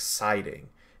as exciting.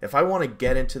 If I want to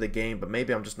get into the game, but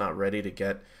maybe I'm just not ready to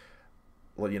get,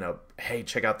 well, you know, hey,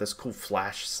 check out this cool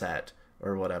Flash set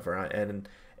or whatever, and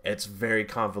it's very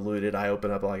convoluted. I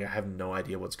open up like I have no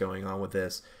idea what's going on with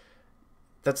this.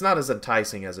 That's not as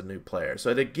enticing as a new player.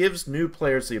 So it gives new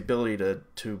players the ability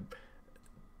to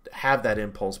have that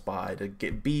impulse buy, to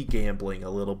be gambling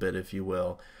a little bit, if you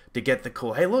will, to get the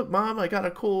cool, hey, look, Mom, I got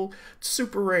a cool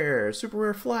super rare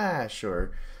Flash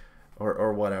or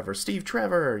whatever, Steve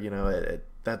Trevor. You know,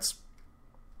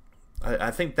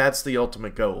 I think that's the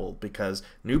ultimate goal, because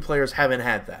new players haven't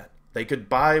had that. They could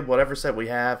buy whatever set we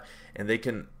have, and they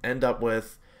can end up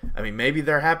with, I mean, maybe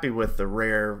they're happy with the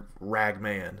rare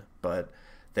Ragman, but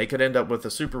they could end up with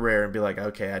a super rare and be like,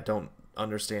 okay, I don't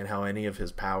understand how any of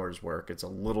his powers work. It's a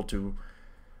little too,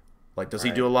 like, does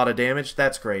he do a lot of damage?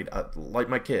 That's great. Like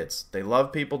my kids, they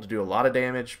love people to do a lot of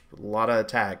damage, a lot of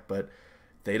attack, but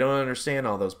they don't understand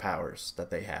all those powers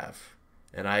that they have.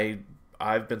 And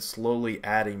I've been slowly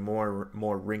adding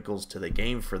more wrinkles to the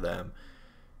game for them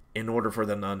in order for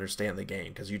them to understand the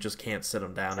game, because you just can't sit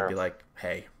them down and be like,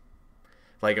 hey,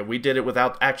 like we did it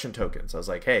without action tokens. I was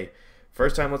like, hey,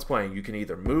 first time let's play, you can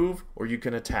either move or you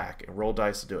can attack, and roll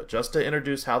dice to do it, just to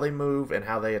introduce how they move and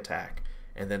how they attack,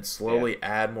 and then slowly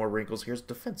add more wrinkles. Here's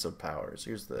defensive powers.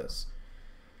 Here's this.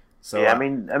 So yeah,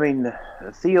 I mean,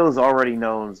 Theo's already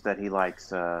knows that he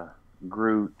likes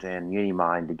Groot and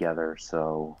Unimind together,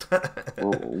 so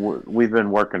we've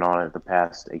been working on it the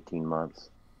past 18 months.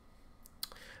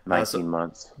 19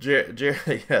 months.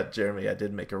 Jeremy, I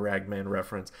did make a Ragman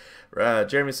reference.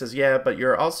 Jeremy says, yeah, but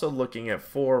you're also looking at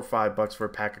 $4 or $5 for a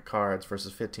pack of cards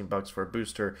versus $15 for a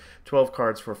booster, 12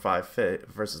 cards for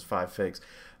versus 5 figs.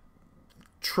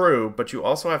 True, but you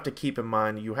also have to keep in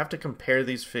mind, you have to compare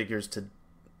these figures to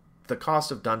the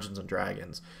cost of Dungeons and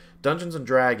Dragons. Dungeons and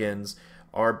Dragons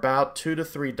are about $2 to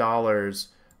 $3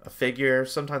 a figure.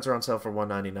 Sometimes they're on sale for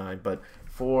 $1.99, but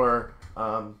for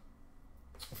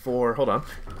hold on,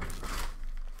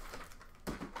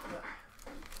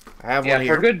 I have one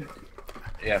here.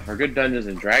 For good Dungeons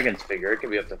and Dragons figure, it can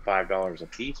be up to $5 a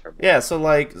piece or more. Yeah, so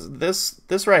like this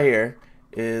right here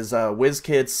is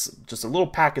WizKids, just a little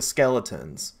pack of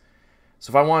skeletons.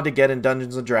 So if I wanted to get in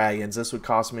Dungeons and Dragons, this would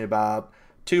cost me about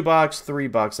 $2,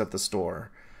 $3 at the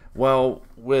store. Well,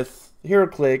 with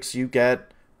HeroClix, you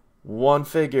get 5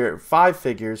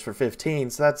 figures for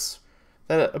 $15, so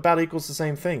that about equals the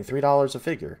same thing, $3 a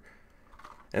figure.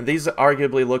 And these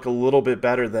arguably look a little bit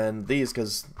better than these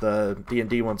because the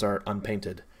D&D ones are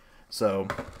unpainted. So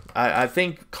I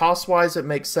think cost-wise it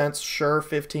makes sense. Sure,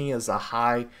 15 is a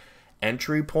high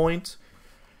entry point,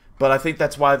 but I think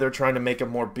that's why they're trying to make a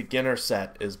more beginner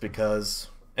set, is because,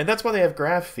 and that's why they have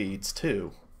graph feeds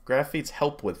too. Graph feeds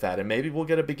help with that, and maybe we'll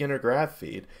get a beginner graph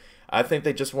feed. I think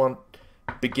they just want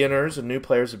beginners and new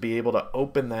players to be able to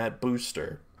open that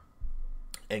booster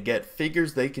and get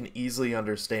figures they can easily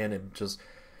understand and just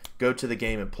go to the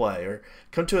game and play, or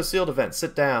come to a sealed event,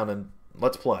 sit down and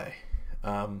let's play.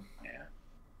 Yeah.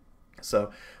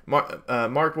 So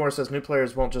Mark Moore says new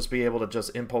players won't just be able to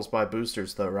just impulse buy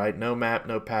boosters though, right? No map,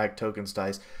 no pack, tokens,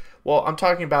 dice. Well, I'm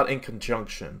talking about in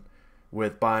conjunction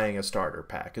with buying a starter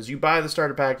pack. Because you buy the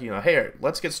starter pack, hey,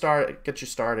 let's get you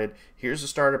started. Here's a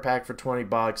starter pack for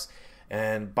 $20,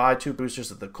 and buy 2 boosters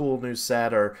of the cool new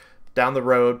set, or down the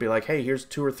road be like, hey, here's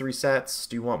 2 or 3 sets.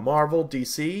 Do you want Marvel,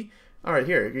 DC? All right,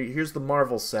 here's the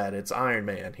Marvel set. It's Iron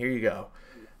Man. Here you go.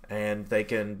 And they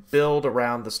can build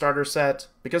around the starter set,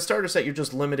 because starter set, you're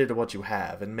just limited to what you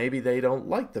have, and maybe they don't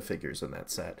like the figures in that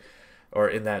set or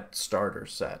in that starter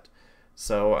set.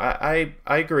 So I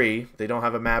agree they don't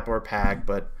have a map or a pack,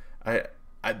 but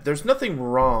there's nothing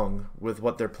wrong with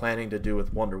what they're planning to do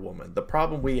with Wonder Woman. The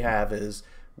problem we have is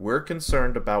we're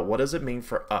concerned about what does it mean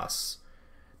for us.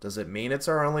 Does it mean it's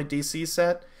our only DC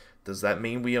set? Does that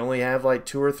mean we only have like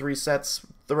 2 or 3 sets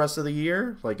the rest of the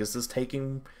year? Like, is this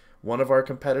taking one of our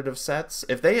competitive sets?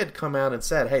 If they had come out and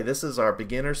said, hey, this is our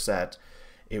beginner set,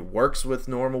 it works with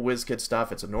normal WizKid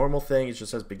stuff, it's a normal thing, it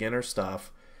just has beginner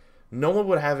stuff, no one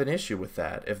would have an issue with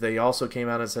that. If they also came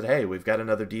out and said, hey, we've got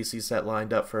another DC set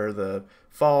lined up for the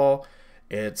fall,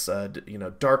 it's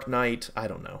Dark Knight, I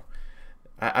don't know.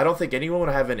 I don't think anyone would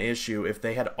have an issue if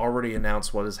they had already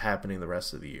announced what is happening the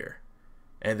rest of the year.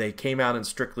 And they came out and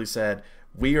strictly said,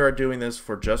 we are doing this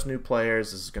for just new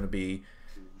players, this is going to be...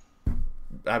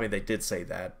 I mean, they did say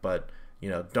that, but,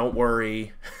 don't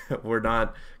worry. We're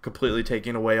not completely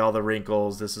taking away all the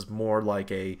wrinkles. This is more like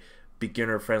a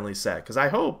beginner-friendly set. Because I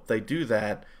hope they do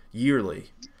that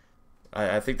yearly.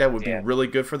 I think that would be really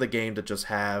good for the game to just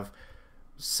have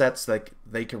sets that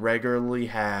they can regularly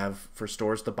have for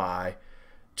stores to buy,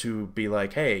 to be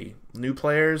like, hey, new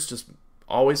players, just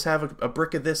always have a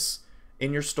brick of this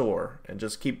in your store and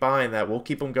just keep buying that. We'll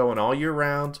keep them going all year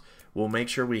round. We'll make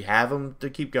sure we have them to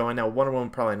keep going. Now, Wonder Woman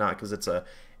probably not, because it's a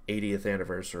 80th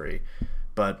anniversary.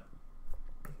 But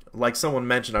like someone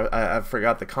mentioned, I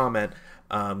forgot the comment,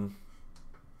 having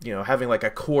like a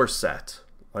core set.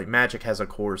 Like Magic has a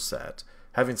core set.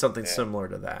 Having something similar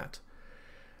to that.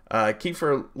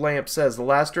 Kiefer Lamp says, the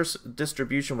last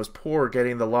distribution was poor.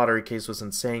 Getting the lottery case was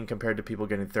insane compared to people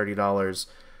getting $30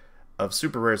 of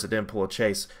super rares that didn't pull a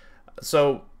chase.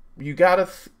 So... you gotta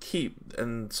keep,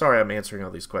 and sorry I'm answering all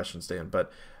these questions, Dan,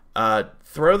 but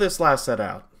throw this last set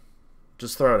out.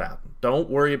 Just throw it out. Don't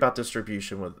worry about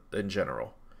distribution in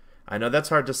general. I know that's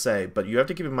hard to say, but you have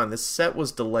to keep in mind this set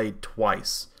was delayed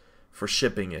twice for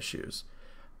shipping issues.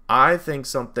 I think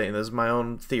something, this is my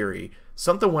own theory,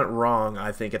 something went wrong,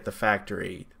 I think, at the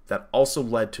factory that also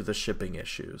led to the shipping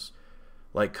issues.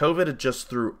 Like, COVID had just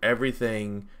threw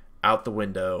everything out the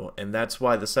window, and that's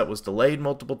why the set was delayed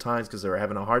multiple times, because they were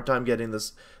having a hard time getting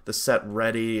the set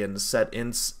ready and the set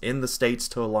in the States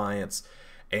to Alliance,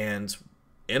 and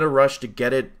in a rush to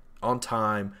get it on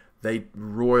time, they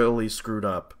royally screwed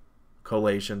up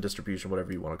collation, distribution,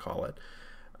 whatever you want to call it.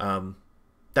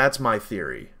 That's my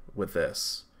theory with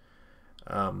this.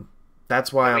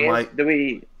 That's why I'm like... Do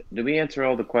we answer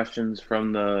all the questions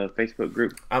from the Facebook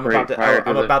group? I'm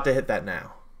about to hit that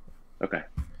now. Okay.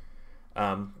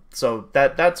 So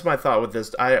that's my thought with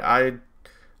this.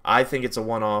 I think it's a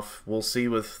one-off. We'll see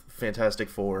with Fantastic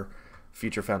Four,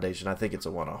 Future Foundation. I think it's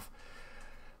a one-off.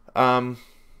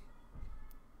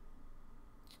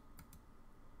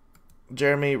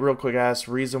 Jeremy, real quick, asked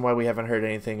reason why we haven't heard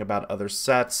anything about other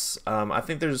sets. I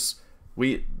think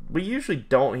we usually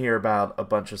don't hear about a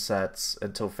bunch of sets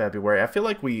until February. I feel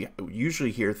like we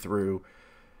usually hear through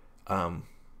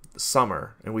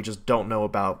summer, and we just don't know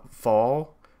about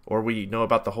fall. Or we know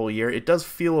about the whole year. It does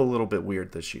feel a little bit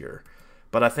weird this year.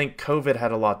 But I think COVID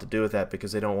had a lot to do with that,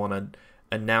 because they don't want to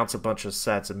announce a bunch of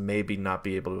sets and maybe not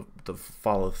be able to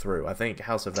follow through. I think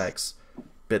House of X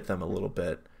bit them a little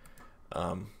bit.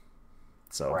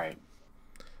 Right.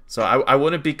 So I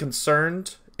wouldn't be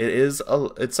concerned. It's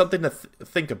something to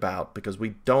think about, because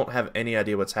we don't have any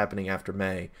idea what's happening after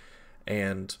May.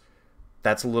 And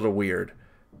that's a little weird.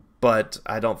 But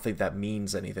I don't think that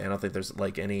means anything. I don't think there's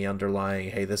like any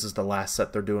underlying, hey, this is the last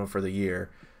set they're doing for the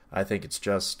year. I think it's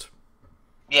just...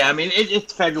 yeah, I mean,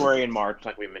 it's February and March,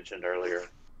 like we mentioned earlier.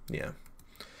 Yeah.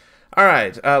 All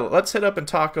right, let's hit up and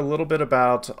talk a little bit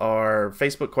about our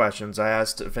Facebook questions. I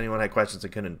asked if anyone had questions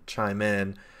and couldn't chime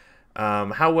in.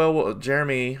 How well will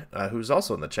Jeremy, who's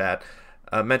also in the chat,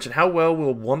 mentioned, how well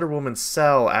will Wonder Woman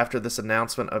sell after this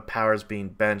announcement of powers being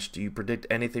benched? Do you predict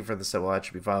anything for the set will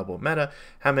actually be viable meta?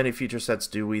 How many future sets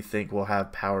do we think will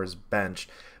have powers benched?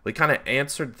 We kind of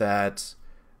answered that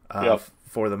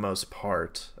for the most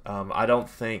part.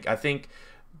 I think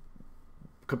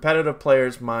competitive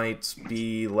players might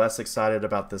be less excited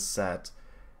about this set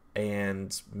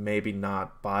and maybe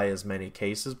not buy as many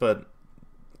cases, but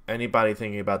anybody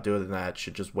thinking about doing that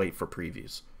should just wait for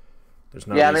previews. There's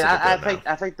no reason to do it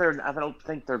now. I don't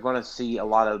think they're going to see a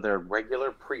lot of their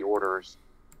regular pre-orders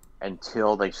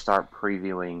until they start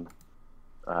previewing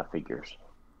figures.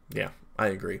 Yeah, I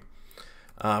agree.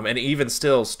 And even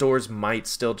still, stores might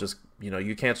still just,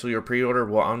 you cancel your pre-order.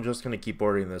 Well, I'm just going to keep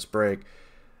ordering this break.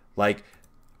 Like,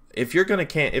 if you're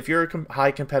a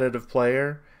high competitive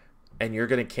player and you're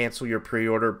going to cancel your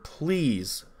pre-order,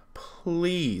 please,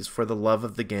 for the love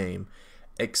of the game,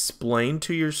 explain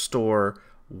to your store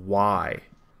why.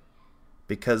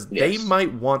 Because they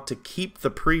might want to keep the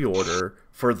pre-order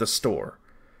for the store.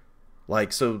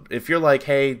 Like, so if you're like,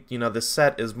 hey, this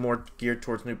set is more geared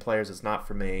towards new players, it's not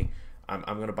for me, I'm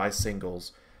going to buy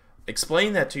singles.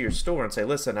 Explain that to your store and say,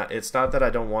 listen, it's not that I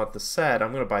don't want the set,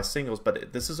 I'm going to buy singles,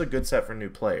 but this is a good set for new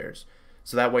players.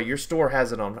 So that way your store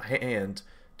has it on hand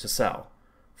to sell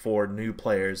for new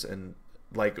players. And,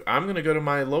 like, I'm going to go to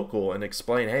my local and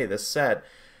explain, hey, this set,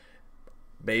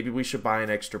 maybe we should buy an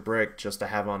extra brick just to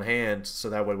have on hand, so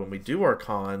that way when we do our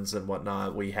cons and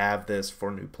whatnot, we have this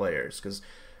for new players.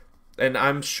 And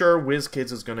I'm sure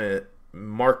WizKids is going to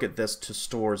market this to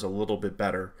stores a little bit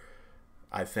better,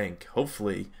 I think,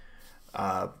 hopefully,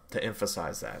 to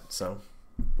emphasize that. So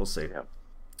we'll see. Yep.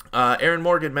 Aaron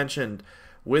Morgan mentioned,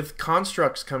 with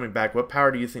constructs coming back, what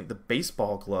power do you think the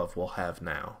baseball glove will have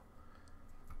now?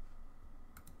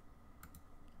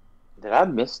 Did I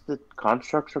miss that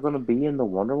constructs are going to be in the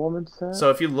Wonder Woman set? So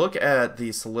if you look at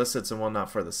the solicits and whatnot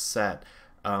for the set,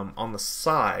 on the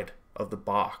side of the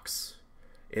box,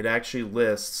 it actually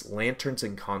lists lanterns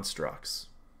and constructs.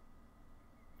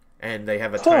 And they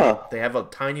have a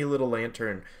tiny little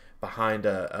lantern behind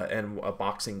a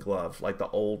boxing glove, like the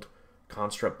old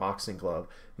construct boxing glove,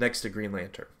 next to Green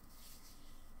Lantern.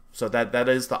 So that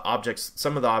is the objects.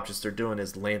 Some of the objects they're doing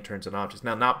is lanterns and objects.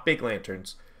 Now, not big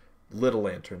lanterns, little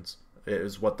lanterns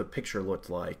is what the picture looked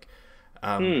like.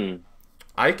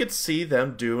 I could see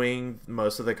them doing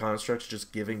most of the constructs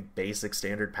just giving basic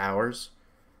standard powers.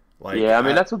 Like, yeah, I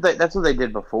mean that's what they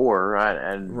did before, right?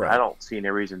 And I don't see any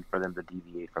reason for them to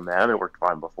deviate from that. I mean, it worked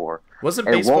fine before.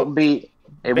 It won't be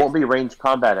range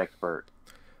combat expert.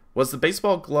 Was the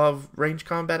baseball glove range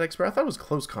combat expert? I thought it was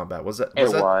close combat. It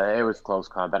was close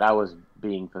combat. I was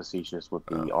being facetious with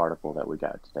the article that we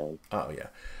got today. Oh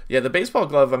yeah. The baseball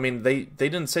glove. I mean, they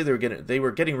didn't say they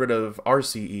were getting rid of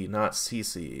RCE, not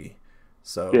CCE.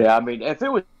 So yeah, I mean, if it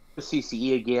was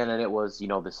CCE again and it was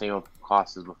the same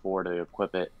cost as before to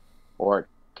equip it, or it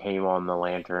came on the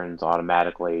lanterns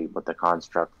automatically with the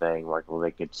construct thing, like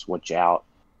they could switch out,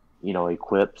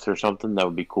 equips or something, that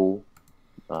would be cool.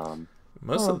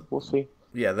 We'll see.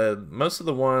 Yeah, most of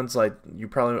the ones, like, you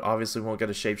probably obviously won't get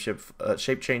a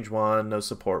shape change one, no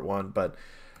support one, but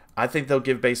I think they'll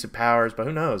give basic powers. But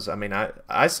who knows? I mean,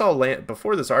 I saw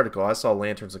before this article, I saw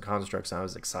lanterns and constructs, and I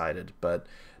was excited, but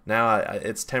now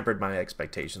it's tempered my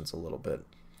expectations a little bit.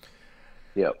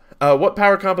 Yep. What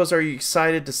power combos are you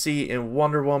excited to see in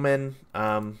Wonder Woman?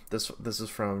 This is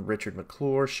from Richard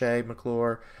McClure, Shay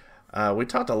McClure. We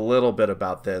talked a little bit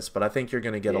about this, but I think you're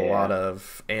going to get a lot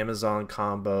of Amazon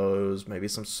combos, maybe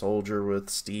some Soldier with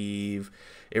Steve.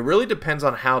 It really depends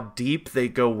on how deep they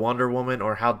go Wonder Woman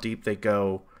or how deep they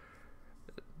go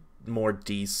more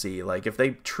DC. Like, if they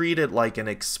treat it like an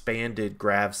expanded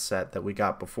Grav set that we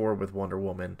got before with Wonder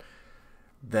Woman,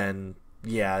 then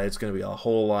yeah, it's going to be a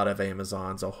whole lot of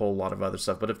Amazons, a whole lot of other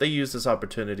stuff. But if they use this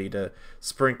opportunity to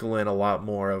sprinkle in a lot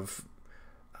more of,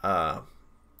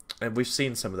 and we've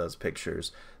seen some of those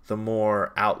pictures, the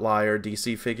more outlier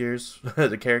DC figures,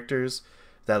 the characters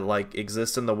that like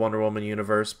exist in the Wonder Woman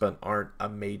universe but aren't a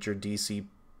major DC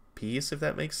piece, if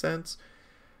that makes sense.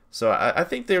 So I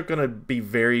think they're going to be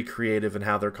very creative in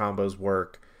how their combos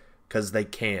work, because they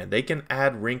can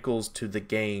add wrinkles to the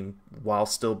game while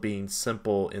still being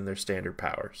simple in their standard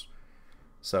powers.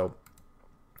 So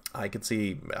I could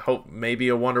see maybe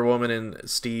a Wonder Woman and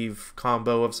Steve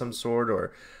combo of some sort,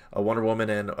 or a Wonder Woman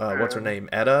and what's her name,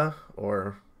 Etta,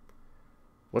 or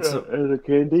Etta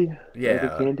Candy? Yeah,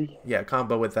 Etta Candy? Yeah,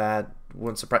 combo with that.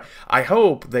 Wouldn't surprise. I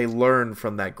hope they learn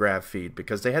from that graph feed,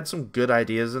 because they had some good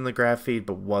ideas in the graph feed,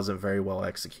 but wasn't very well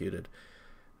executed.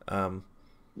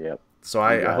 Yep. So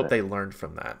I hope they learned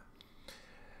from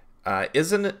that.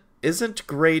 Isn't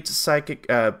great psychic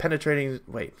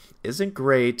Isn't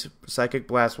great psychic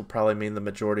blast will probably mean the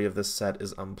majority of this set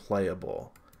is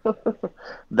unplayable.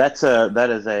 That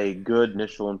is a good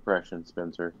initial impression,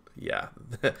 Spencer. Yeah,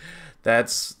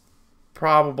 that's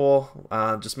probable.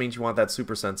 Just means you want that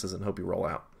super senses and hope you roll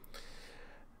out.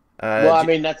 Well, I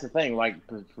mean, that's the thing. Like,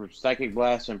 for Psychic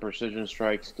Blast and Precision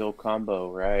Strike still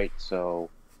combo, right? So,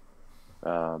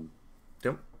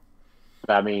 yep.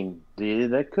 I mean,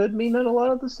 that could mean that a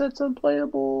lot of the set's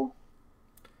unplayable.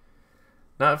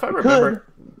 Now, if I remember,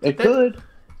 it could.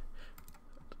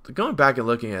 Going back and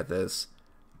looking at this,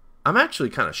 I'm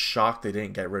actually kind of shocked they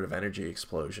didn't get rid of Energy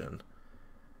Explosion,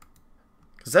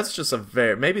 because that's just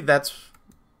maybe that's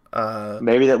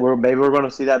maybe we're going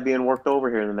to see that being worked over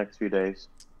here in the next few days.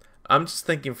 I'm just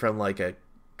thinking from like a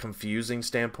confusing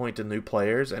standpoint to new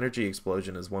players. Energy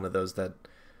Explosion is one of those that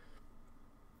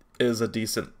is a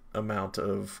decent amount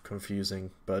of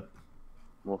confusing, but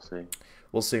we'll see.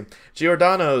 We'll see.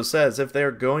 Giordano says, if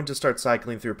they're going to start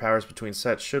cycling through powers between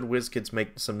sets, should WizKids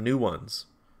make some new ones?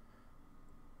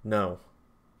 No.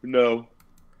 No.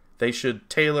 They should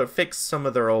fix some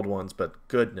of their old ones, but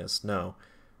goodness, no.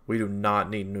 We do not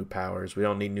need new powers. We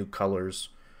don't need new colors.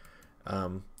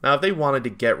 Now, if they wanted to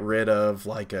get rid of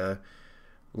like a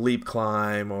Leap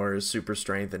Climb or a Super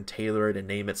Strength and tailor it and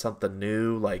name it something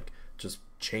new, like just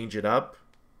change it up,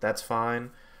 that's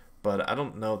fine. But I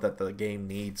don't know that the game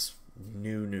needs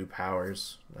new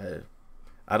powers.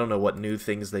 I don't know what new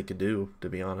things they could do, to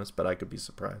be honest, but I could be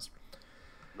surprised.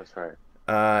 That's right.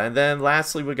 And then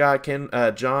lastly, we got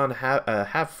John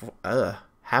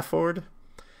Hafford.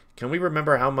 Can we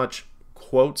remember how much,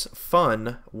 quotes,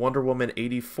 fun Wonder Woman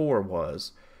 84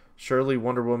 was? Surely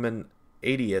Wonder Woman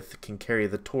 80th can carry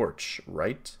the torch,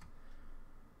 right?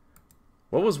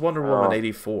 What was Wonder Woman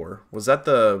 84? Was that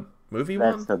the movie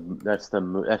one? That's the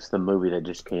movie that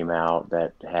just came out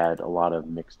that had a lot of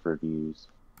mixed reviews.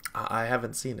 I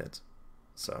haven't seen it,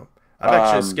 so I've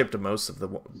actually skipped most of the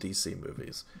DC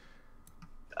movies.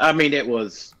 I mean, it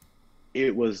was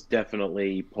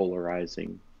definitely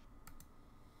polarizing.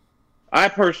 I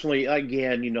personally,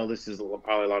 again, this is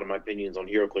probably a lot of my opinions on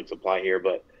HeroClix apply here,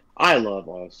 but I love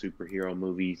all superhero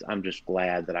movies. I'm just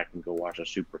glad that I can go watch a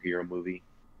superhero movie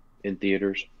in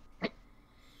theaters.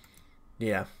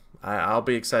 Yeah. I'll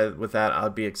be excited with that. I'll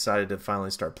be excited to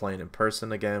finally start playing in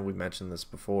person again. We mentioned this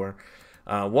before.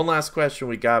 One last question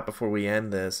we got before we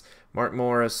end this. Mark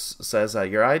Morris says,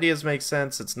 your ideas make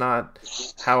sense. It's not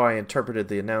how I interpreted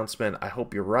the announcement. I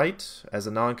hope you're right. As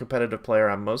a non-competitive player,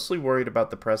 I'm mostly worried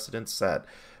about the precedent set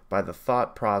by the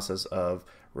thought process of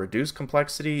reduce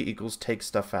complexity equals take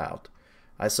stuff out.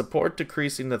 I support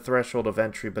decreasing the threshold of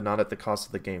entry, but not at the cost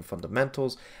of the game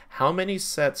fundamentals. How many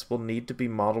sets will need to be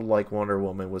modeled like Wonder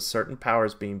Woman with certain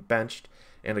powers being benched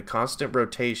and a constant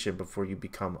rotation before you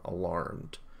become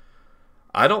alarmed?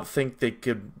 I don't think they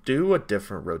could do a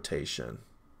different rotation.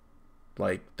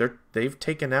 Like, they've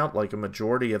taken out like a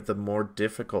majority of the more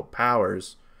difficult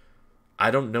powers. I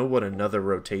don't know what another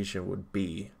rotation would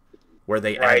be. Where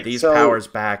they add these powers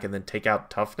back and then take out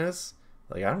toughness?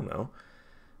 Like, I don't know.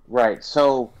 Right.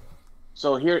 So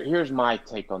here's my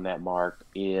take on that, Mark,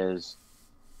 is,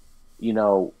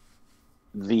 the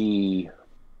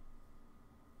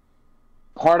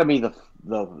part of me,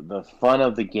 the fun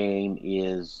of the game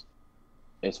is,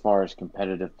 as far as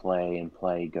competitive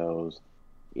play goes,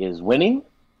 is winning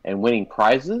and winning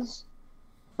prizes,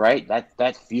 right?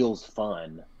 That feels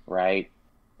fun, right?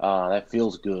 That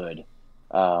feels good.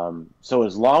 So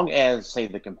as long as, say,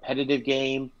 the competitive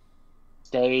game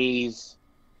stays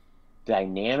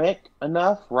dynamic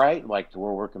enough, right? Like to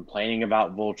where we're complaining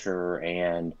about Vulture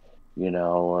and,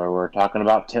 or we're talking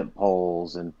about temp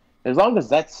poles, and as long as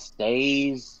that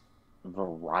stays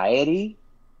variety,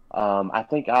 I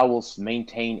think I will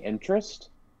maintain interest,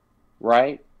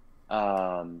 right?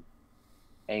 So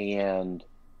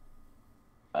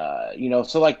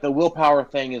like the willpower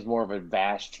thing is more of a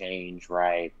vast change,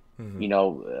 right? Mm-hmm.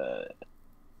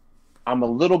 I'm a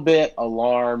little bit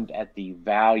alarmed at the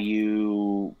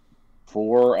value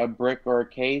for a brick or a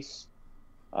case,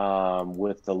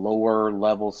 with the lower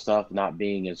level stuff not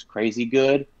being as crazy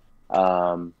good.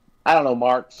 I don't know,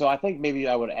 Mark. So I think maybe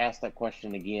I would ask that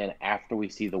question again after we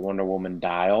see the Wonder Woman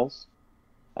dials,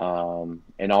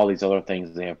 and all these other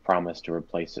things they have promised to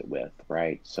replace it with,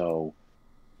 right? So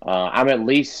I'm at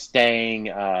least staying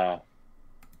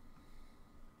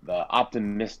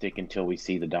optimistic until we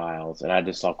see the dials. And I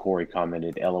just saw Corey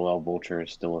commented, "LOL, Vulture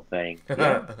is still a thing."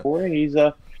 Yeah, Corey, he's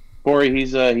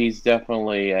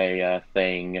definitely a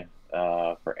thing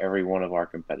for every one of our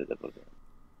competitive events.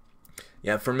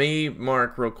 Yeah, for me,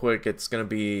 Mark, real quick, it's going to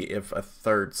be if a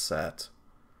third set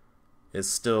is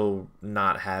still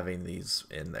not having these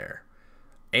in there.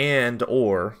 And,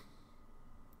 or,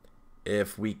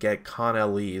 if we get Con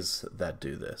LEs that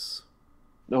do this.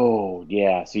 Oh,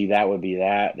 yeah. See, that would be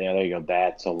that. Yeah, there you go.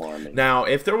 That's alarming. Now,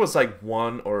 if there was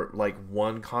one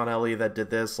Con LE that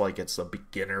did this, like it's a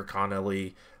beginner Con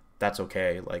LE, that's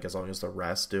okay. Like, as long as the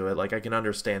rest do it. Like, I can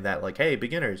understand that. Like, hey,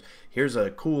 beginners, here's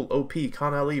a cool OP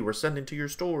Con LE we're sending to your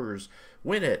stores.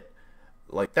 Win it.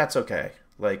 Like, that's okay.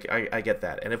 Like, I get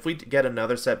that. And if we get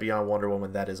another set beyond Wonder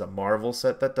Woman that is a Marvel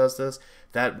set that does this,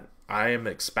 that I am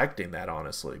expecting that,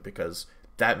 honestly, because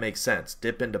that makes sense.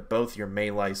 Dip into both your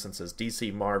main licenses,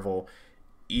 DC, Marvel,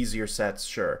 easier sets,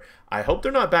 sure. I hope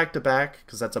they're not back-to-back,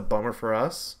 because that's a bummer for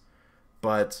us.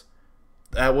 But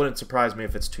that wouldn't surprise me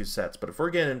if it's 2 sets. But if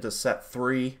we're getting into set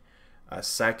 3, a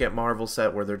second Marvel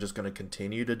set where they're just going to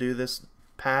continue to do this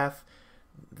path,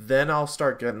 then I'll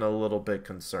start getting a little bit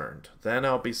concerned. Then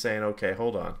I'll be saying, okay,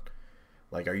 hold on.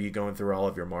 Like, are you going through all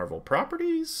of your Marvel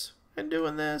properties and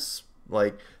doing this?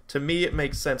 Like, to me, it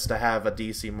makes sense to have a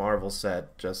DC Marvel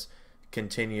set just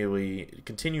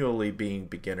continually being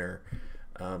beginner.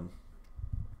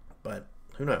 But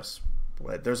who knows?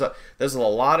 There's a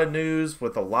lot of news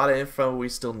with a lot of info we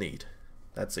still need.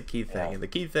 That's the key thing. And the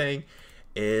key thing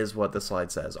is what the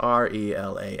slide says.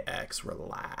 RELAX.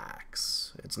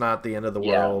 Relax. It's not the end of the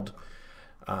world.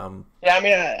 I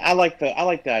mean, I like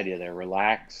the idea there.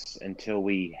 Relax until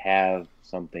we have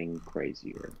something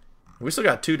crazier. We still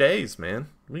got 2 days, man.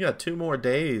 We got 2 more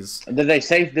days. Did they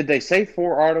say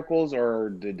 4 articles, or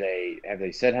have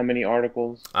they said how many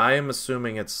articles? I am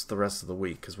assuming it's the rest of the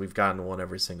week because we've gotten one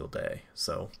every single day.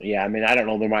 So yeah, I mean, I don't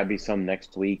know. There might be some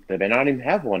next week. They may not even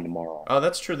have one tomorrow. Oh,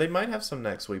 that's true. They might have some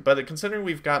next week, but considering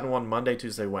we've gotten one Monday,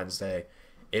 Tuesday, Wednesday,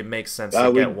 it makes sense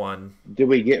to get one. Did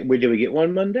we get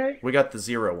one Monday? We got the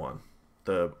 0 one,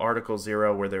 the article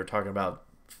 0, where they were talking about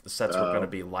the sets were going to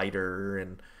be lighter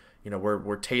and. You know,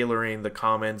 we're tailoring the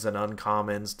commons and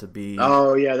uncommons to be.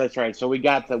 Oh yeah, that's right. So we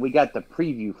got the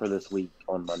preview for this week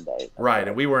on Monday. Right,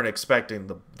 and we weren't expecting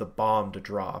the bomb to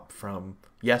drop from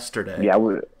yesterday. Yeah,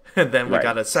 and then we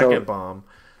got a second bomb.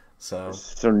 So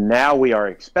now we are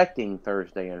expecting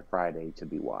Thursday and Friday to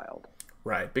be wild.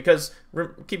 Right, because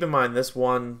keep in mind this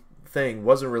one thing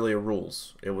wasn't really a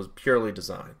rules; it was purely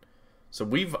design. So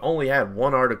we've only had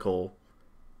one article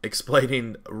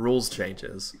explaining rules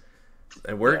changes.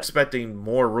 And we're expecting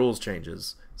more rules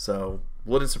changes, so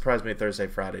wouldn't surprise me Thursday,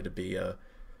 Friday to be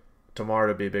tomorrow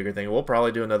to be a bigger thing. We'll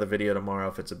probably do another video tomorrow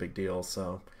if it's a big deal.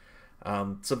 So,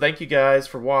 so thank you guys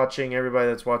for watching. Everybody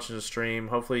that's watching the stream.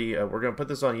 Hopefully, we're gonna put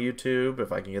this on YouTube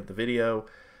if I can get the video.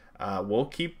 We'll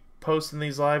keep posting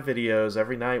these live videos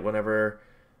every night whenever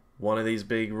one of these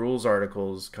big rules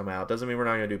articles come out. Doesn't mean we're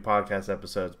not gonna do podcast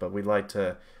episodes, but we'd like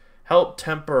to help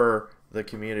temper the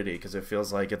community because it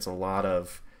feels like it's a lot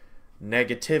of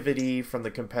negativity from the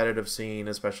competitive scene,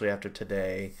 especially after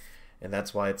today, and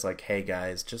that's why it's like, hey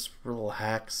guys, just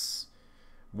relax.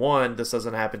 One, this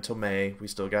doesn't happen till May. We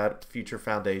still got Future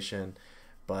Foundation,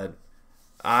 but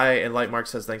and like Mark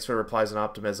says, thanks for replies and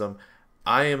optimism.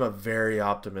 I am a very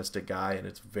optimistic guy, and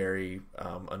it's very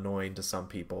annoying to some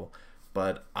people,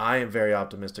 but I am very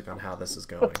optimistic on how this is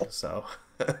going. So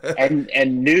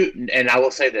and I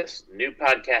will say this, new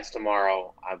podcast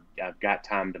tomorrow. I've got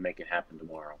time to make it happen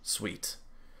tomorrow. Sweet.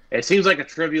 It seems like a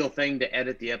trivial thing to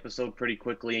edit the episode pretty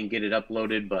quickly and get it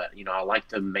uploaded, but I like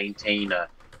to maintain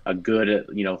a good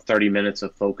 30 minutes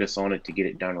of focus on it to get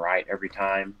it done right every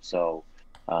time. So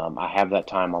I have that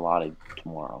time allotted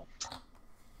tomorrow.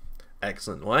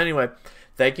 Excellent. Well, anyway,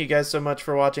 thank you guys so much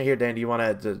for watching. Here, Dan, do you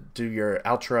want to do your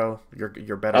outro?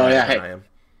 You're better than I am.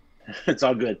 It's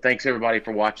all good. Thanks everybody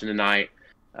for watching tonight.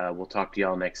 We'll talk to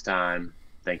y'all next time.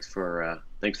 Thanks for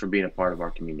being a part of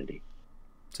our community.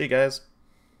 See you guys.